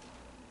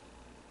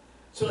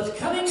 So it's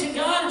coming to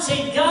God and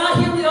saying,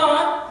 God, here we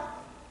are.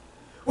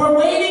 We're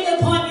waiting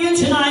upon you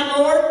tonight,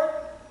 Lord.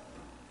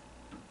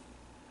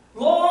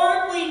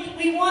 Lord,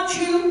 we want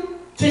you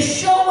to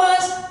show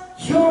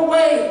us your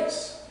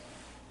ways.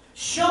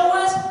 Show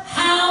us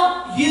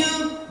how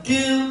you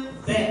do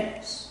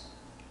things.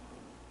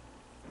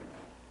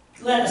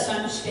 Let us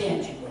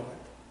understand you, Lord.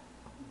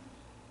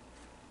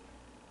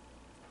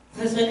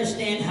 Let us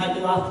understand how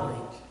you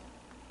operate.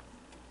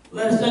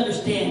 Let us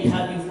understand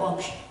how you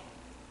function.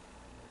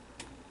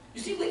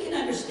 You see, we can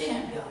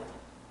understand God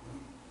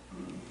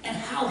and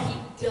how he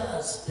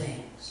does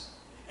things.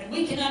 And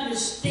we can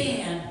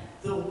understand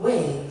the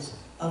ways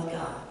of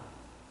God.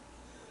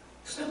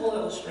 Simple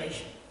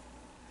illustration.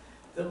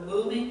 The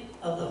moving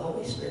of the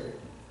Holy Spirit.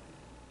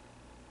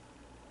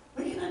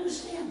 We can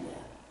understand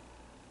that.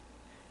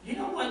 You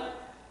know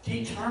what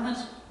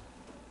determines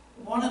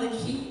one of the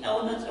key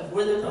elements of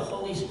whether the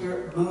Holy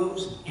Spirit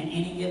moves in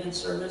any given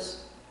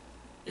service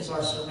is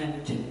our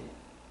surrender to Him.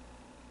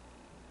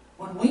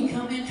 When we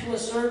come into a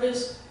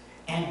service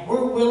and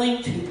we're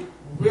willing to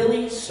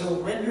really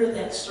surrender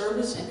that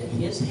service into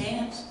His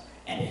hands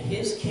and into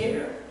His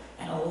care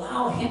and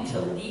allow Him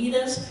to lead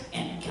us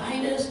and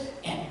guide us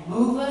and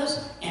move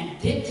us and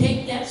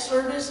dictate that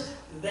service,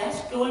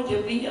 that's going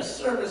to be a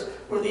service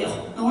where the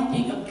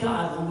anointing of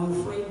God will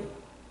move freely.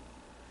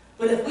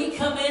 But if we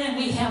come in and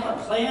we have our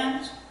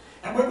plans,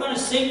 and we're going to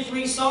sing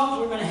 3 songs,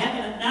 we're going to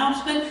have an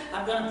announcement,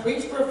 I'm going to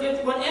preach for a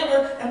 5th,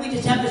 whatever, and we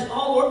just have this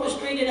all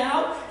orchestrated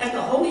out, and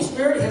the Holy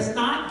Spirit has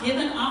not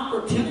given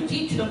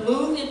opportunity to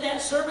move in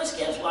that service,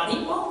 guess what?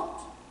 He won't.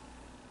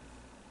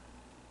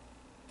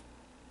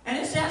 And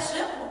it's that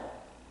simple.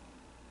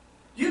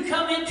 You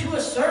come into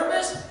a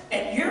service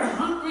and you're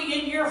hungry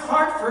in your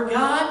heart for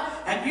God,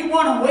 and you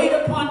want to wait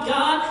upon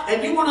God,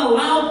 and you want to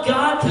allow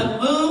God to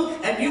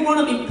move, and you want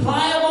to be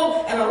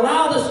pliable and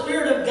allow the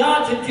Spirit of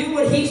God to do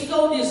what He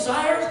so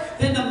desires,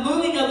 then the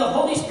moving of the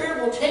Holy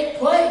Spirit will take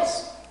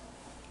place.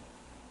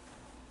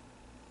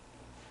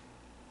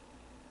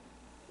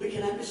 We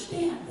can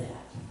understand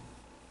that.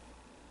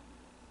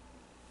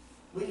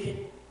 We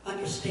can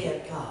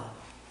understand God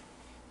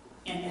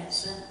in that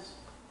sense.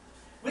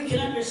 We can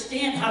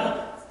understand how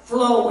to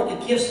flow in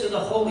the gifts of the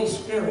Holy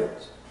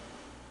Spirit.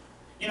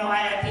 You know, I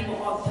have people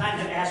all the time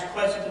that ask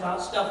questions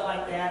about stuff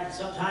like that, and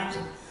sometimes,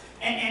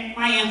 and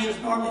my answer is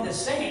normally the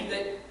same,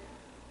 that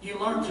you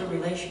learn through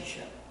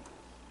relationship.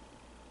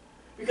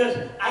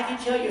 Because I can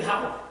tell you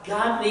how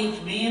God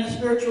leads me in a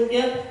spiritual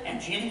gift,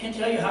 and Jenny can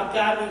tell you how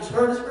God leads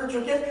her in a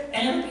spiritual gift,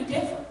 and it'll be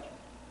different.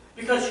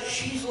 Because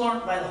she's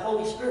learned by the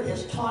Holy Spirit,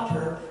 has taught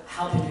her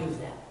how to do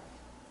that.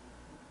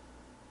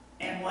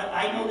 And what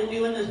I know to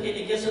do in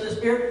the gifts of the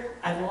Spirit,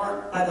 I've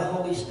learned by the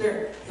Holy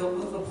Spirit. He'll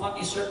move upon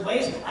me certain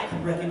ways. I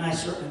can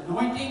recognize certain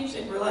anointings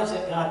and realize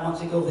that God wants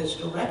to go this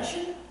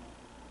direction.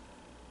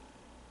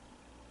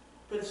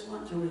 But it's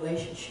learned through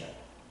relationship.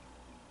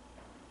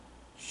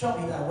 Show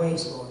me thy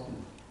ways, Lord.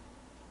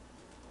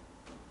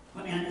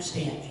 Let me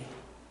understand you.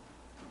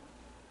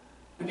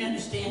 Let me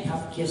understand how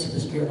the gifts of the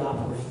Spirit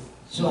operate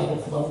so I can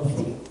flow with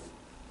you.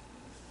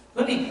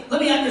 Let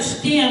me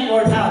understand,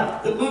 Lord, how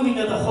the moving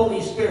of the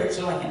Holy Spirit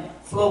so I can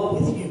flow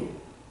with you.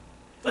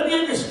 Let me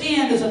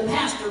understand as a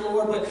pastor,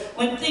 Lord,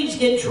 when things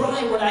get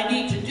dry, what I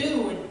need to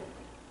do. And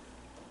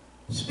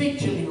speak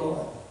to me,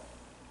 Lord.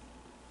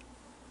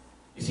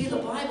 You see, the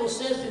Bible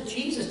says that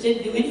Jesus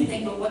didn't do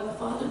anything but what the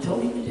Father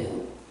told him to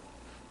do.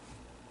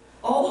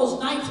 All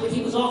those nights when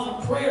he was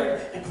off in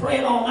prayer and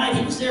praying all night,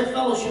 he was there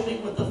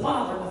fellowshipping with the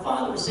Father. The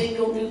Father would say,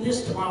 go do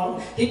this tomorrow.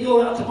 He'd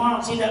go out tomorrow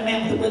and see that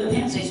man with the withered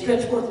hand, say,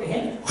 stretch forth your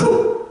hand.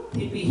 Whoo!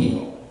 He'd be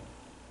healed.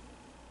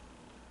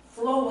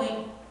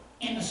 Flowing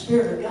in the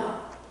Spirit of God.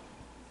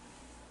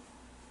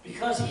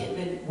 Because he had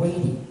been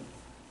waiting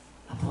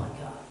upon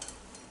God.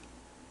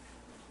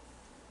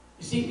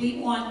 You see, we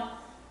want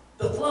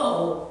the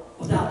flow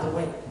without the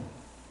wait.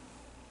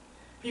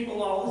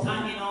 People all the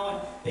time, you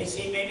know, they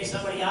see maybe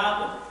somebody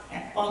out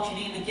and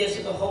functioning in the gifts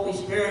of the Holy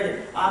Spirit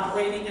and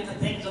operating in the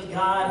things of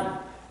God.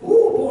 And,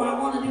 ooh, boy, I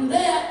want to do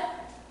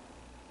that.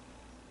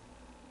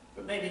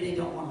 But maybe they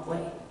don't want to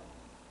wait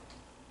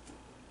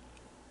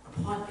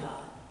upon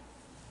God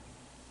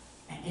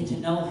and get to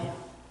know Him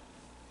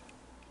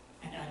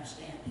and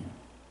understand Him.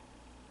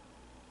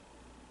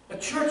 The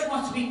church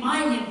wants to be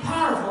mighty and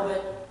powerful,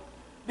 but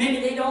maybe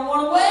they don't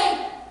want to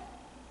wait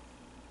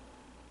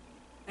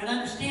and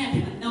understand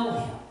Him and know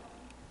Him.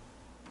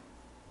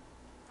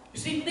 You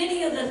see,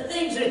 many of the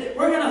things that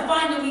we're going to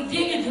find when we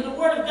dig into the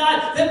Word of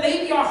God that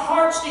maybe our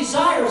heart's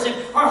desires and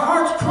our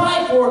heart's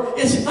cry for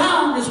is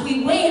found as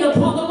we wait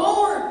upon the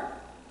Lord.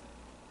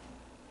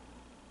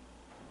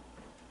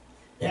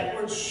 That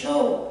word,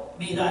 show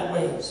me thy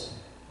ways.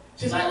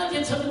 Since I looked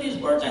at some of these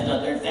words, I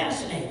thought they're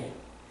fascinating.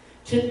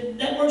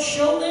 That word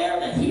show there,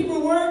 that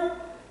Hebrew word,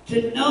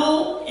 to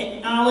know,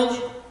 acknowledge,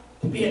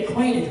 to be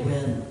acquainted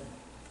with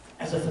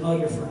as a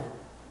familiar friend.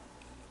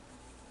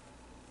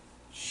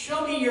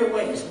 Show me your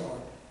ways,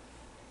 Lord,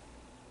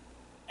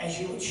 as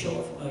you would show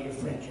a familiar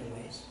friend your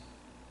ways.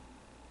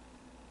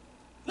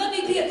 Let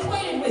me be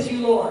acquainted with you,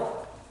 Lord,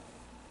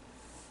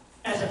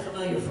 as a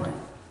familiar friend.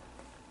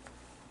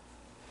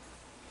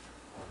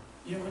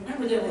 You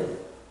remember there were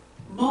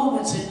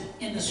moments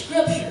in the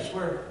scriptures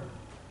where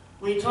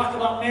we talk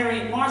about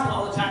Mary and Martha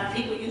all the time.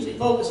 People usually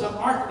focus on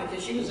Martha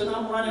because she was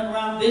running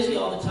around busy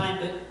all the time,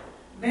 but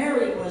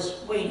Mary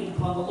was waiting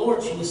upon the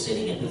Lord. She was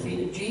sitting at the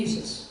feet of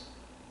Jesus.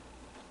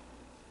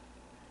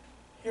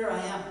 Here I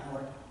am,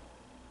 Lord.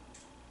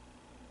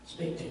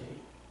 Speak to me.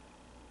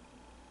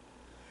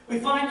 We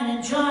find that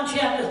in John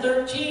chapter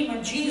 13,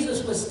 when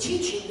Jesus was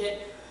teaching, that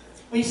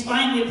we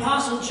find the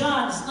Apostle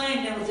John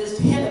laying there with his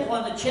head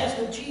upon the chest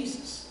of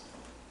Jesus.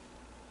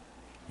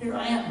 Here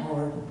I am,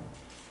 Lord.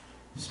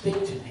 Speak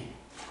to me.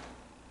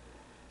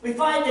 We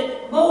find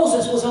that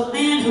Moses was a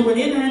man who would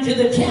enter into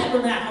the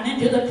tabernacle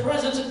and into the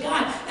presence of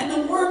God. And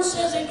the Word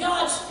says that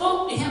God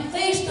spoke to him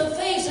face to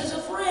face as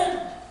a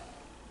friend.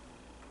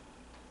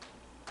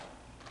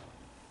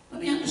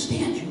 Let me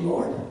understand you,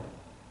 Lord.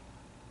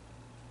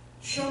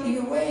 Show me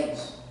your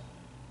ways.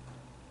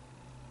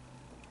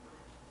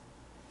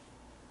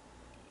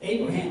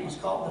 Abraham was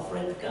called the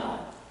friend of God.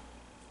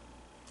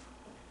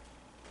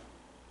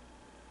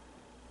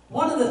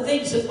 One of the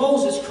things that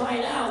Moses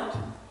cried out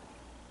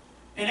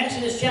in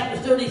Exodus chapter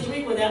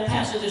 33, where that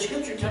passage of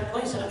Scripture took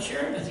place that I'm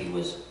sharing with you,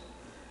 was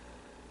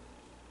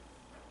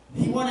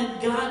he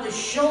wanted God to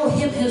show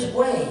him his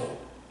way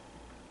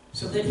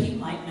so that he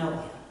might know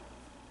him.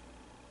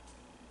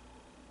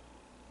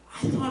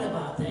 I thought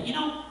about that. You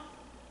know,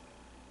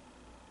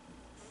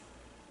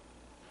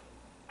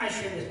 I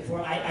shared this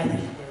before. I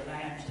think about it.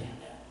 I understand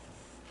that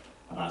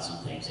about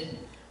some things. And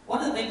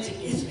one of the things that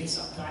gets me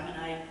sometimes, and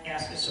I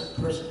asked a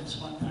certain person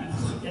this one time, it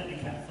looked at me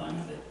kind of funny,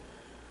 but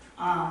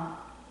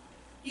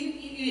you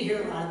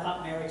hear a lot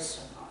about marriage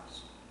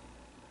seminars.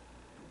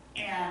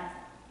 And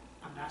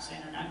I'm not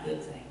saying they're not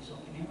good things,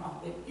 don't get me wrong,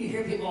 but you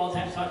hear people all the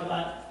time talk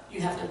about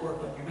you have to work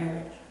on your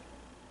marriage.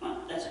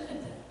 Well, that's a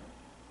good thing.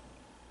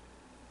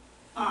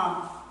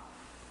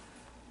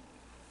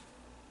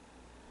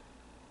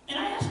 And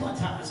I asked one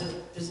time, I said,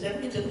 does it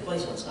ever get to the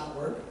place where it's not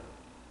work?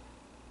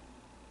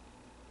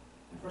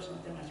 The person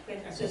looked at my screen,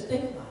 I said,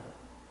 think about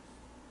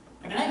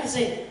it. I mean, I can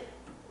say,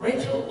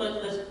 Rachel,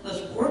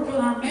 let's work on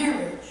our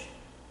marriage.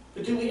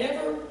 But do we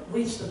ever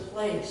reach the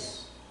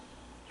place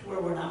to where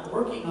we're not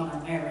working on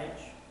our marriage,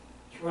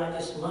 to where I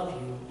just love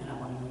you and I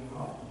want to know your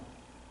heart?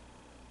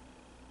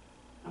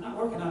 I'm not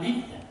working on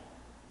anything.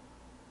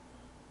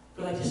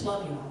 But I just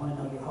love you and I want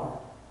to know your heart.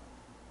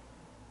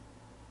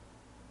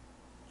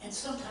 And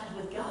sometimes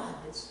with God,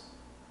 it's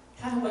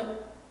kind of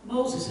what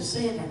Moses is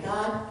saying there.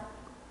 God,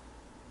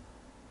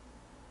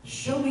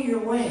 show me your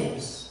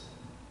ways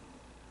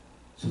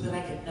so that I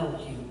can know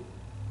you.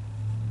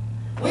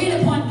 Wait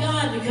upon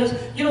God, because,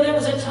 you know, there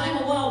was a time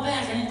a while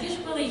back, and it just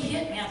really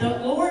hit me. I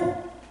thought, Lord,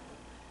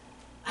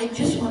 I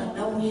just want to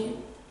know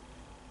you.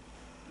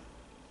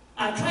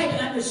 I've tried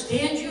to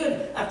understand you,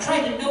 and I've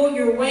tried to know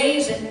your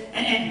ways,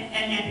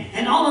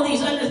 and all of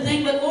these other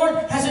things, but Lord,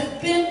 has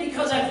it been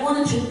because I've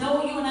wanted to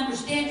know you and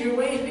understand your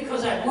ways,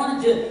 because I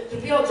wanted to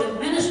be able to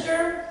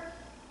minister?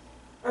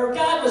 Or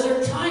God, was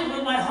there times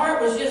when my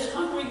heart was just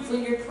hungering for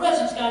your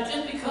presence, God,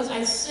 just because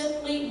I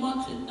simply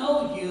want to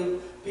know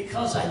you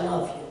because I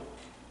love you?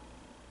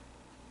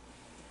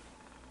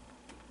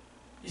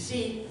 You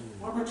see,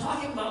 when we're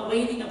talking about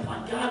waiting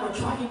upon God, we're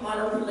talking about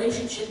our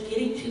relationship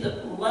getting to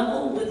the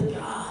level with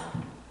God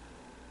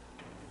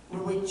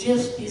where we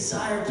just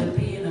desire to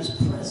be in His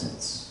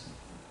presence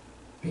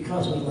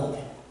because we love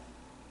Him.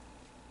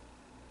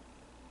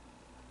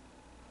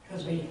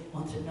 Because we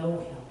want to know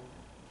Him.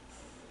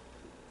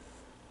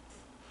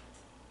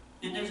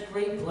 And there's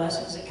great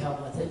blessings that come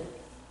with it.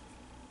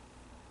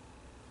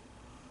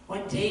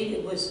 When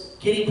David was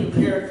getting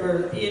prepared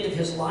for the end of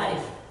his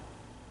life,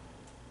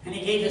 and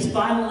he gave his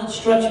final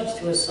instructions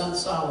to his son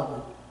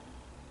Solomon,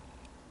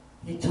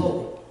 he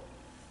told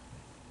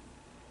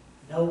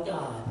him, know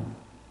God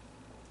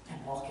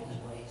and walk in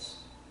His ways.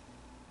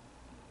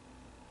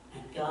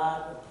 And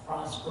God will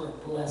prosper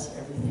and bless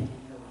everything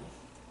in your life.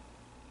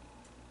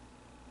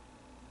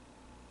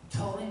 He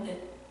told him that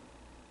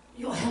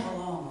you'll have a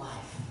long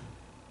life.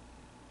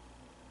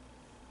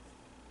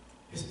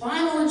 His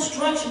final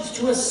instructions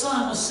to his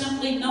son was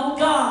simply know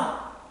God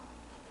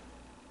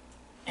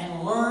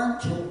and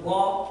learn to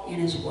walk in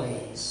His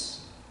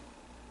ways.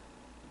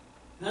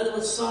 In other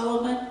words,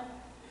 Solomon,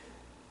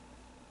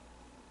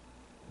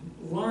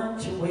 learn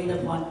to wait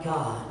upon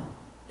God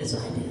as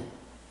I did.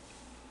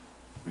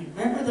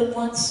 Remember, the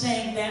one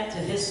saying that to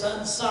his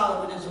son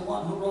Solomon is the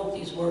one who wrote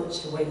these words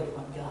to wait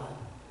upon God.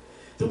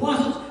 The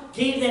one who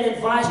gave that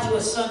advice to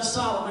his son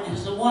Solomon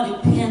is the one who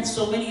penned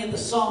so many of the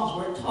Psalms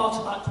where it talks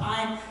about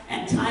time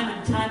and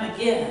time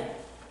again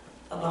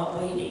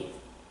about waiting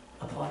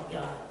upon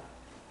God.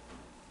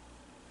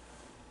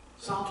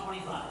 Psalm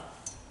 25.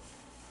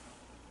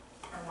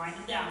 We're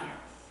winding down here.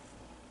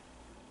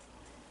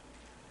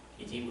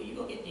 Will you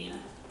go get Dina?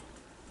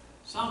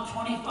 Psalm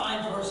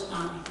 25, verse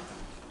 9.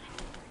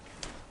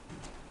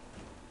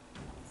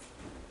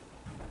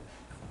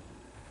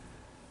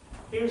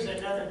 Here's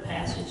another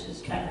passage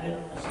that's kind of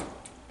interesting.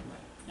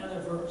 Another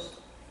verse.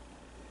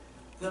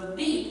 The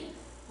meek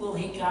will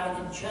he guide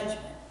in judgment,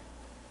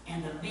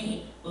 and the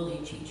meek will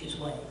he teach his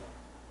way.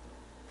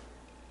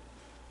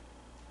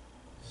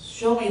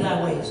 Show me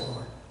thy ways,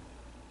 Lord.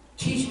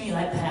 Teach me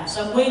thy paths.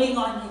 I'm waiting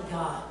on you,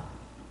 God.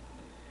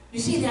 You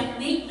see, that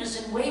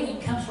meekness and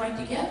waiting comes right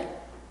together.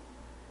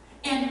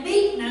 And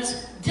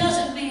meekness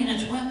doesn't mean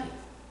it's wimpy.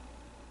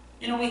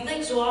 You know, we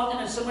think so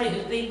often of somebody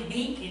who's being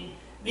meek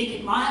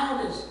and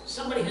mild as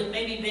somebody who's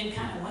maybe been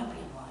kind of wimpy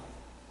in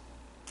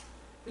life.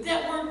 But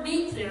that word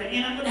meek there,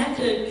 and I'm going to have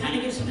to kind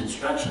of give some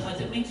instruction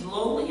with it, means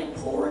lowly and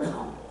poor and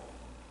humble.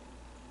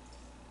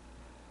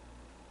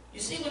 You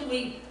see, when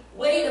we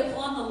wait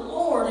upon the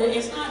Lord,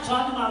 it's not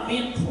talking about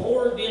being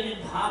poor, being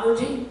in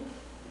poverty.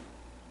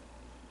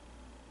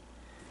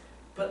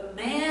 But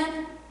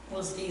man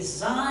was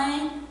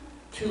designed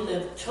to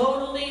live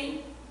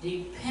totally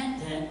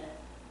dependent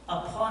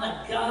upon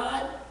a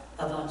God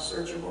of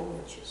unsearchable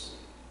riches.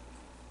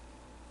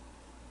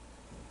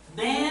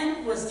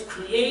 Man was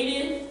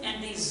created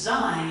and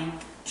designed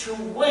to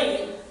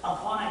wait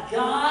upon a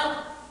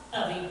God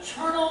of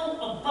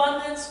eternal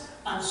abundance,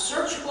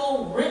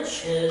 unsearchable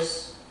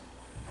riches,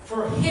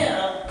 for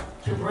Him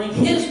to bring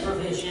His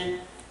provision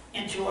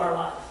into our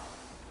life.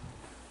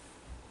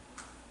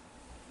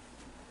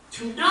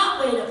 To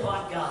not wait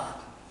upon God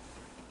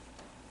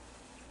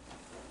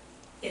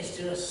is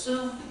to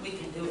assume we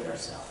can do it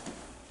ourselves.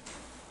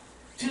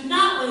 To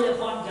not wait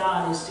upon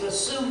God is to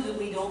assume that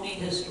we don't need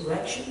His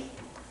direction,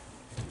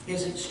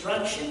 His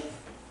instruction,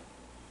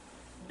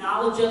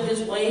 knowledge of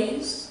His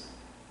ways.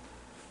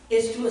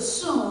 Is to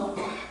assume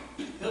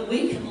that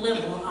we can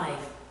live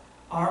life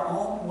our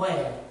own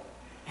way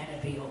and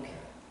it be okay.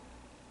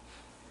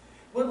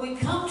 When we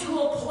come to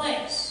a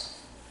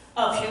place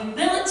of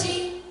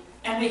humility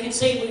and we can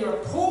say we are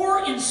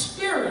poor in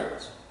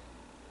spirit,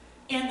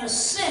 in the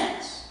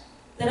sense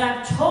that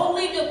I'm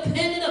totally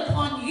dependent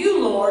upon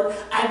you, Lord.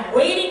 I'm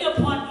waiting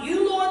upon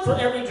you, Lord, for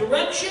every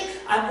direction.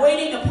 I'm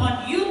waiting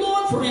upon you,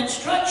 Lord, for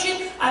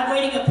instruction. I'm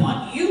waiting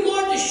upon you,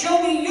 Lord, to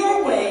show me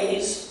your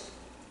ways.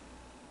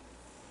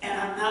 And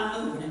I'm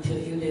not moving until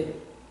you do.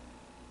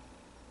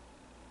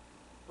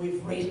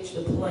 We've reached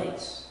the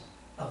place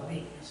of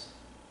meekness.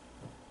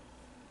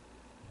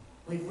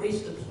 We've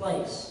reached the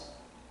place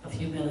of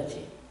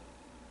humility.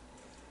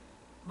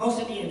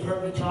 Most of you have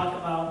heard me talk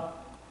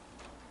about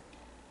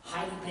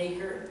Heidi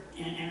Baker,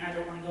 and I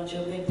don't want to go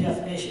into a big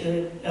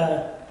definition,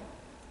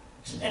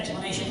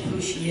 explanation of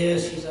who she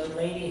is. She's a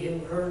lady who,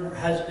 her and her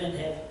husband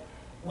have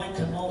went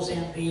to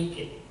Mozambique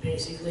and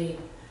basically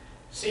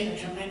seen a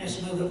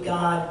tremendous move of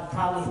God.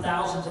 Probably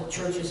thousands of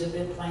churches have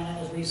been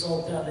planted as a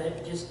result of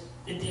it. Just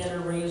the dead are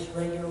raised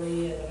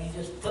regularly. I mean,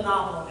 just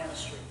phenomenal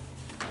ministry.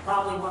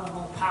 Probably one of the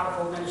most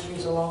powerful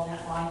ministries along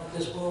that line that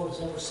this world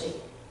has ever seen.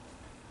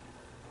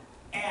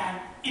 And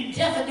in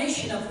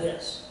definition of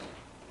this,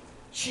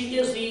 she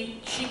gives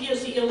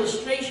the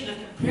illustration of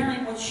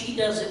comparing what she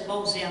does in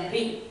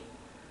Mozambique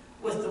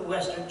with the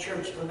Western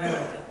Church of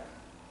America.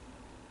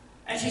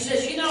 And she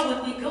says, you know,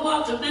 when we go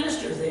out to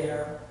minister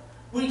there,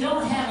 we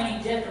don't have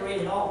any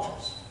decorated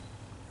altars.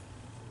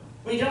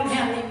 We don't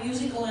have any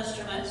musical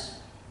instruments.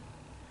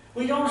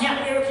 We don't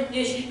have air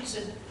conditionings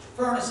and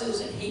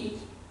furnaces and heat.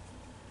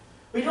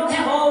 We don't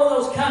have all of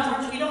those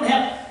comforts. We don't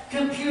have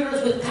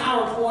computers with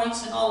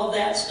PowerPoints and all of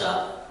that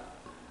stuff.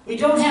 We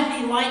don't have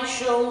any light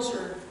shows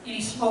or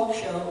any smoke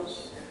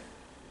shows.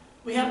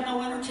 We have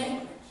no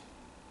entertainment.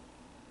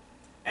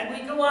 And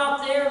we go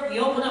out there, we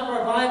open up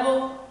our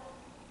Bible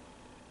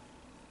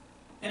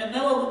in the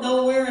middle of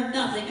nowhere and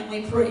nothing, and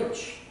we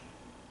preach.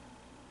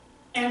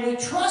 And we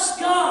trust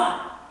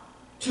God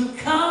to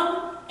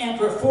come and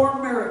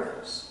perform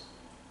miracles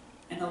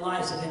in the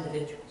lives of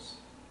individuals.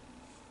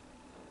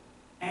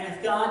 And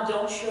if God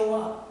don't show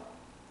up,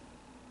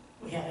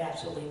 we have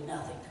absolutely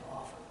nothing to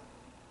offer.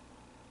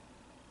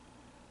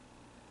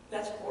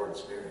 That's poor in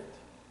spirit.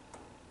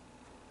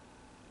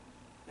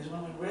 Is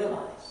when we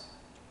realize,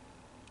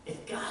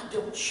 if God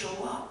don't show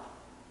up,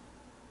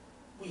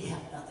 we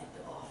have nothing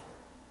to offer.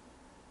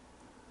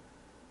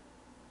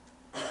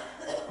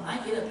 When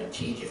I get up and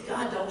teach, if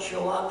God don't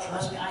show up,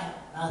 trust me, I have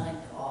nothing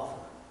to offer.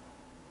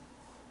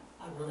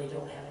 I really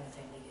don't have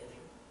anything to give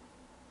you.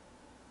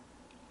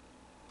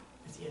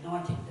 If the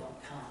anointing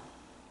don't come,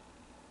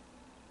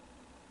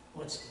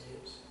 what's the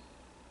use?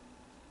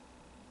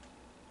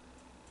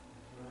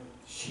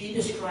 She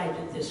described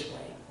it this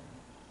way.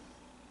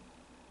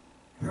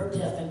 Her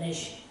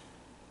definition: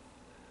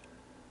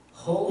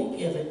 wholly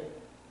given,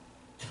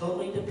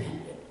 totally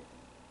dependent,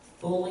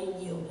 fully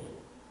yielded,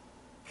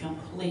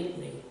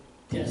 completely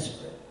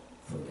desperate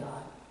for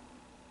God.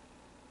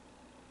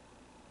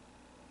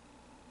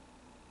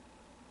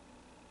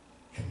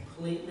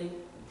 Completely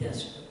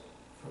desperate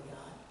for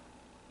God.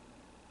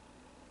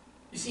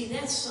 You see,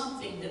 that's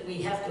something that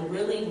we have to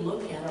really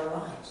look at our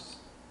lives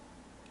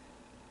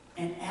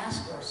and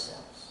ask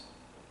ourselves,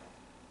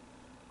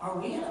 Are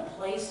we in a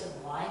place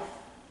in life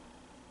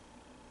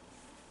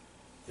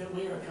that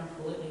we are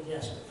completely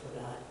desperate for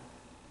God?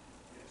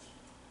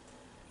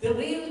 That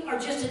we are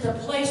just at the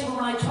place where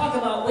when I talk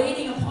about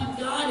waiting upon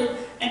God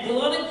and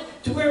beloved,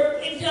 to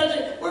where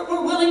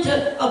we're willing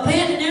to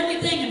abandon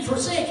everything and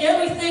forsake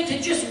everything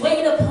to just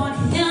wait upon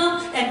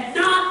Him and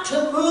not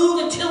to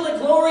move until the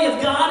glory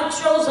of God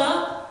shows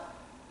up?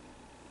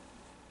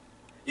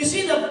 You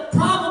see, the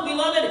problem,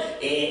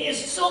 beloved,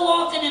 is so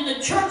often in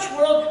the church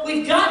world,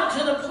 we've gotten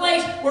to the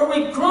place where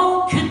we've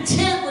grown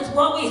content with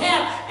what we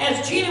have.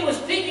 As Gina was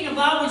speaking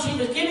about when she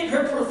was giving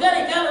her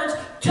prophetic utterance,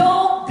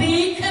 don't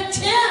be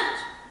content.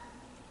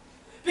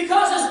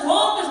 Because as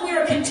long as we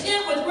are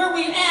content with where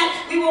we're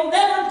at, we will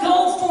never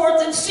go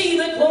forth and see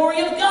the glory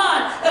of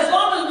God. As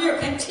long as we are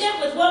content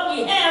with what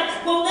we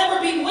have, we'll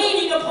never be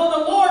waiting upon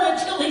the Lord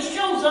until He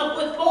shows up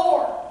with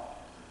more.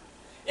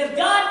 If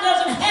God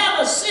doesn't have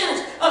a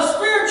sense of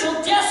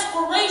spiritual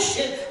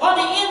desperation on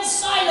the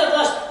inside of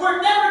us,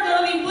 we're never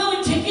going to be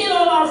willing to get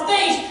on our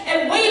face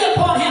and wait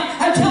upon Him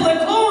until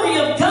the glory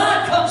of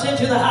God comes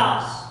into the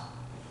house.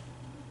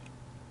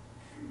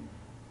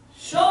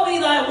 Show me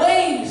thy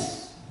ways.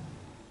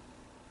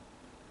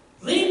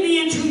 Lead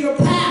me into your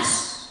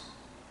past.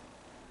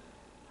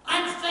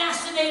 I'm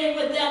fascinated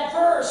with that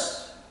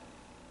verse.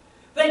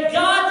 That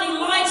God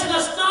delights in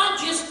us not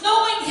just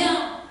knowing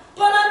Him,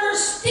 but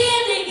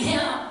understanding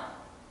Him.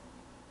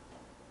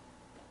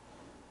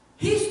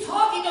 He's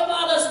talking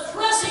about us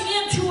pressing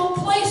into a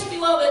place,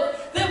 beloved,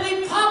 that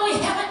we probably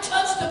haven't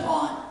touched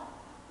upon.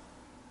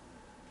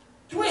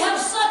 Do we have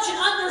such an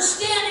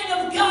understanding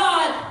of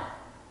God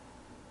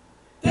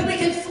that we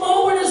can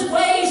flow in His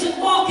ways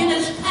and walk in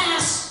His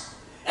paths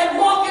and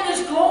walk in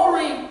His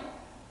glory?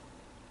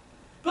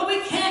 But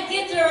we can't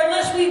get there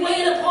unless we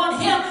wait upon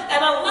Him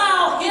and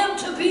allow Him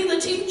to be the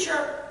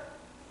teacher.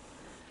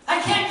 I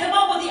can't come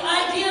up with the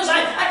ideas.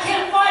 I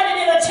can't find it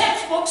in a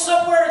textbook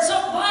somewhere in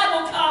some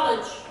Bible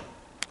college.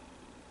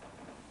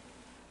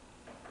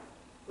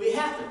 We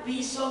have to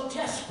be so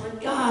desperate.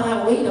 God,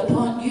 I wait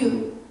upon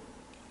You.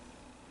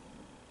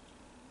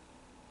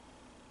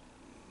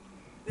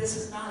 This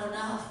is not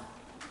enough.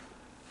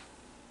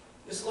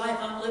 This life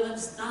I'm living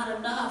is not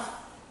enough.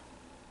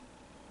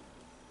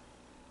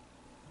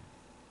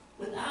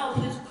 Without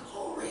His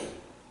glory,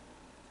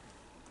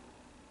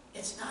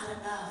 it's not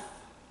enough.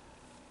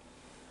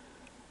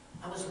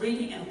 I was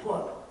reading a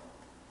book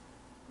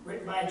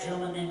written by a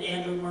gentleman named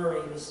Andrew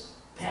Murray. He was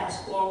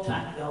passed a long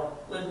time ago,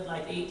 lived in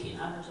like the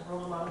 1800s and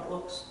wrote a lot of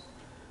books.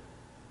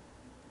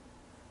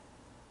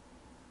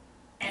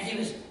 And he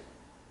was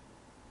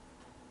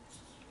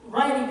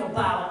writing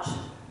about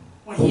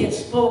when he had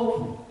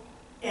spoke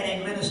at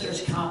a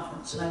minister's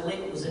conference, and I believe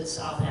it was in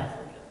South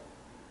Africa.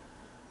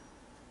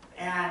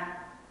 And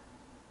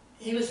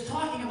he was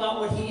talking about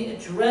what he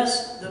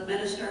addressed the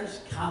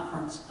ministers'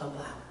 conference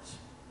about.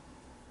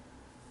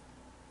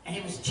 And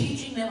he was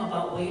teaching them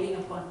about waiting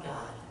upon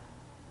God.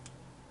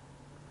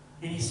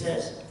 And he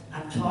says,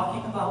 I'm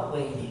talking about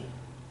waiting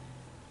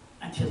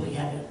until we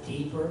have a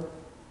deeper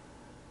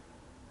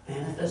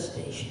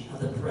manifestation of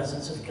the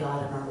presence of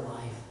God in our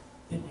life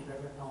than we've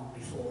ever known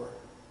before.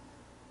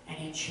 And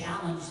he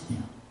challenged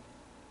them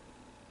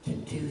to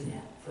do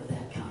that for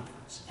that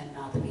conference and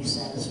not to be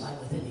satisfied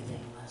with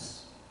anything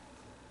less.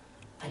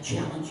 I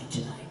challenge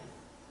you tonight.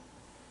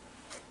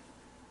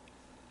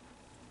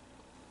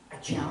 I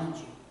challenge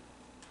you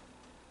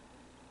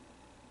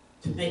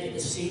to make a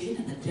decision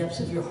in the depths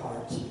of your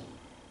heart.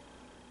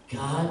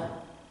 God,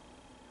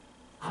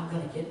 I'm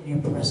going to get in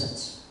Your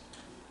presence.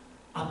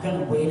 I'm going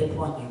to wait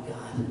upon You,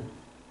 God,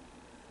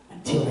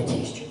 until I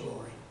taste Your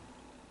glory.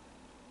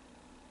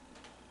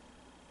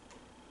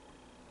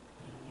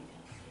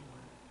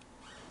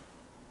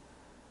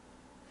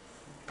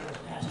 The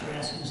pastor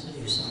asking us to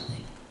do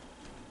something.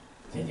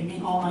 Did you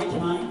mean all night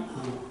tonight?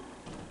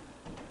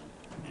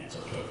 It's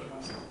okay if you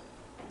want to.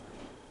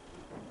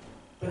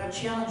 But I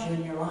challenge you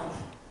in your life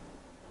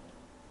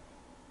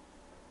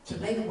to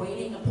make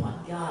waiting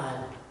upon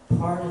God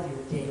part of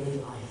your daily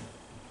life.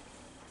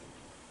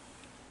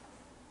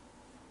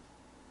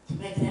 To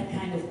make that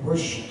kind of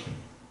worship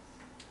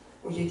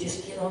where you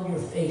just get on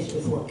your face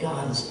before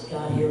God and say,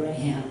 God, here I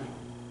am.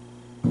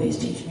 Please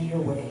teach me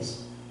Your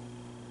ways.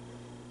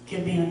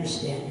 Give me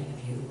understanding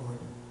of You, Lord.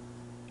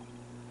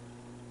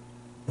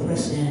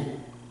 Press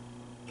in,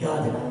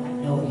 God, that I may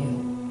know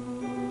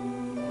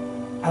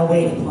You. I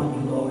wait upon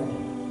You, Lord.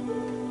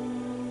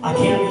 I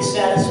can't be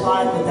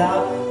satisfied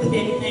with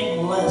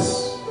anything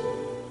less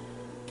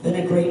than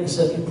the greatness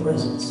of Your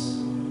presence.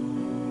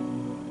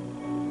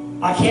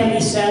 I can't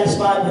be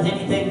satisfied with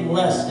anything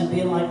less than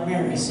being like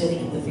Mary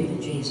sitting at the feet of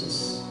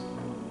Jesus.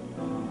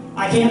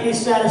 I can't be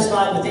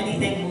satisfied with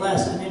anything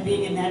less than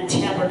being in that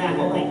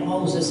tabernacle like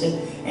Moses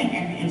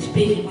and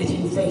speaking with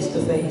You face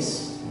to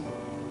face.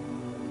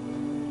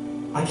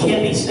 I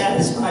can't be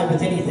satisfied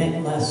with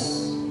anything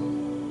less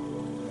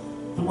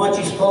than what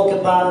You spoke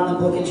about in the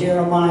book of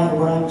Jeremiah,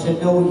 where I'm to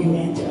know You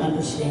and to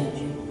understand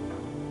You.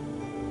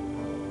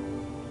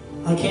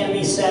 I can't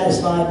be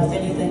satisfied with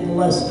anything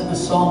less than the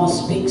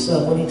psalmist speaks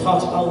of when he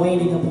talks about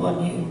waiting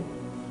upon you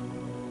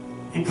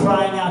and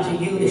crying out to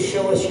you to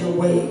show us your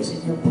ways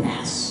and your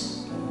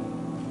paths.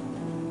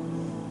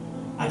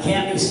 I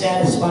can't be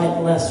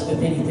satisfied less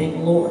with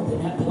anything, Lord,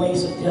 than that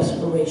place of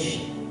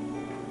desperation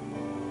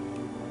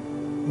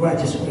where I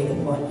just wait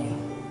upon you.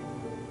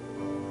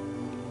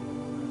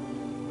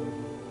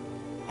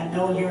 I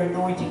know your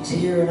anointing's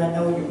here and I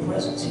know your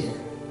presence here.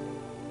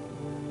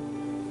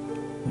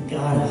 But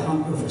God, I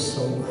hunger for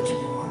so much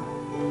more.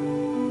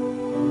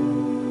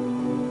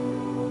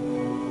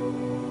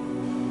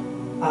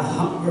 I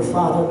hunger,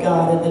 Father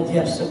God, in the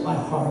depths of my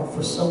heart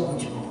for so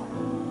much more.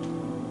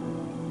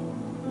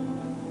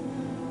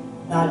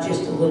 Not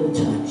just a little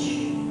touch.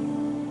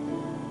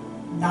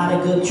 Not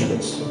a good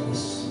church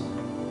service.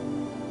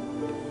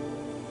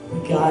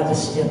 But God, to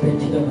step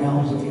into the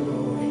realms of your glory.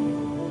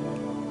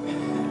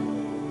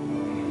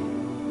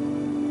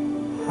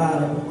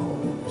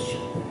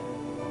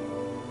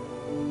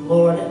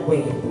 Lord, I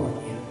wait upon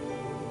you.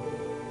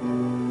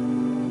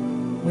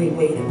 We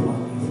wait upon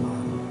you,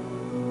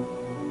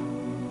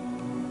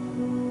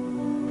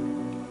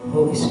 Father.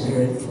 Holy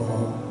Spirit,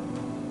 fall.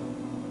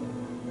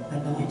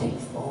 Anointing,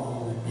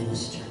 fall and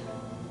minister.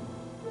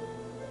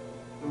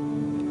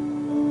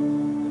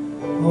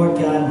 Lord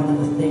God, one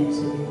of the things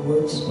that your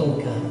word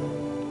spoke of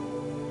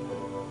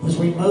was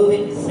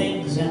removing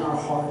things in our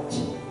heart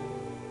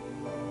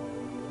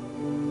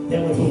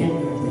that would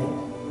hinder that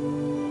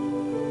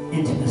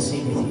intimacy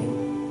with you.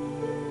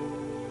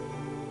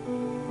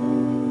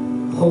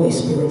 Holy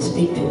Spirit,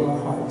 speak to our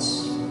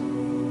hearts.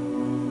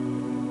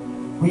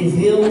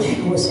 Reveal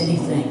to us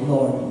anything,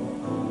 Lord,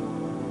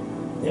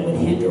 that would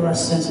hinder our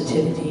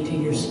sensitivity to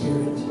your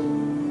Spirit,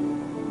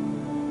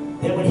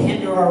 that would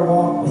hinder our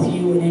walk with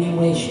you in any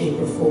way, shape,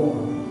 or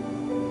form.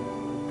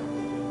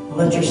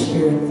 Let your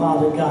Spirit,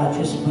 Father God,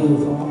 just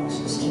move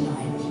amongst us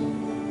tonight.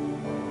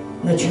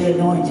 Let your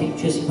anointing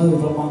just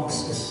move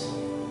amongst us.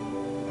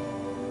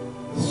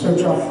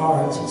 Search our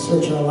hearts and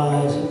search our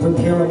lives and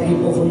prepare our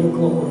people for your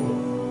glory.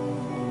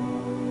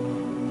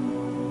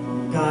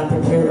 God,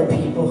 prepare a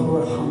people who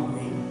are hungry.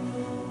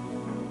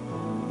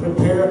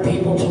 Prepare a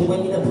people to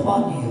wait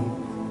upon you.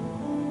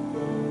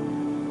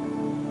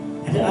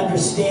 And to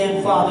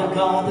understand, Father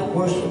God, that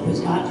worship is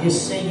not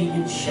just singing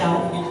and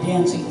shouting and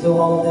dancing, though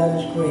all of that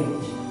is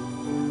great.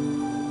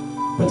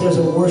 But there's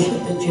a worship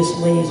that just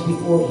lays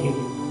before you.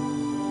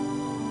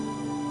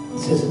 It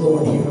says,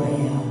 Lord, here I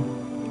am.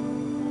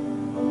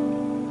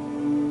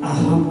 I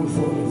hunger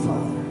for you,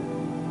 Father.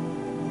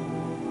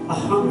 I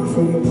hunger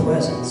for your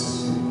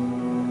presence.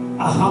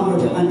 I hunger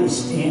to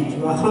understand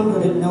you. I hunger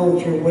to know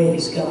your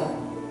ways, God.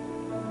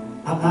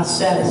 I'm not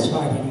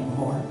satisfied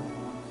anymore.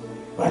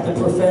 Like the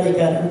prophetic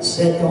utterance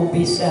said, don't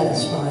be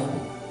satisfied.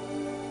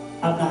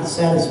 I'm not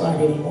satisfied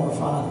anymore,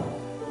 Father.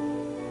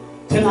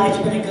 Tonight's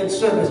been a good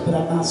service, but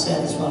I'm not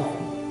satisfied.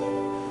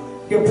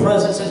 Your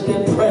presence has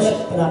been precious,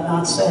 but I'm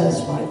not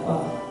satisfied,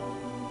 Father.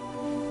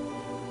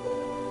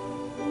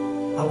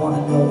 I want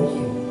to know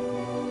you.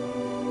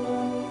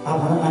 I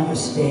want to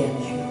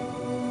understand you.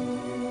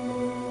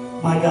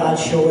 My God,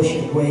 show us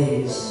your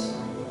ways.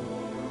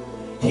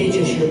 Teach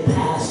us your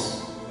paths.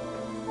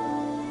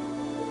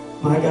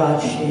 My God,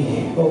 show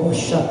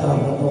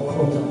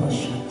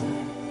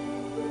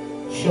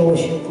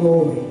us your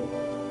glory.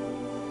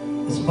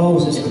 As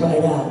Moses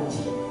cried out,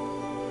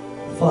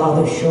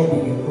 Father, show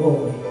me your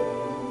glory.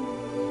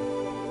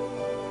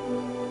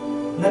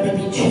 Let me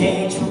be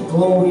changed from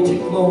glory to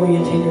glory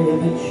into your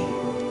image.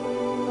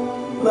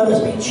 Let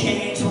us be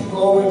changed from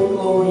glory to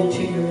glory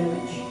into your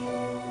image.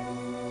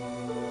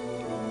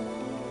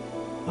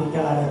 My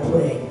God, I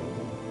pray,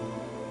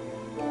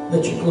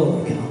 let your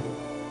glory come.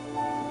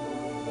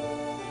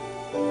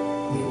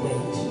 We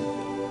wait.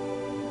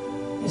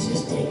 Let's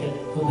just take a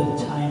little bit of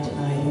time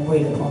tonight and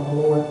wait upon the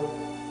Lord.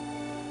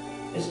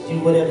 Just do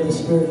whatever the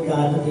Spirit of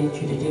God will lead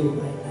you to do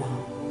right now.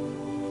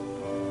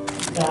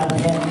 God,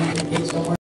 have you to get somewhere.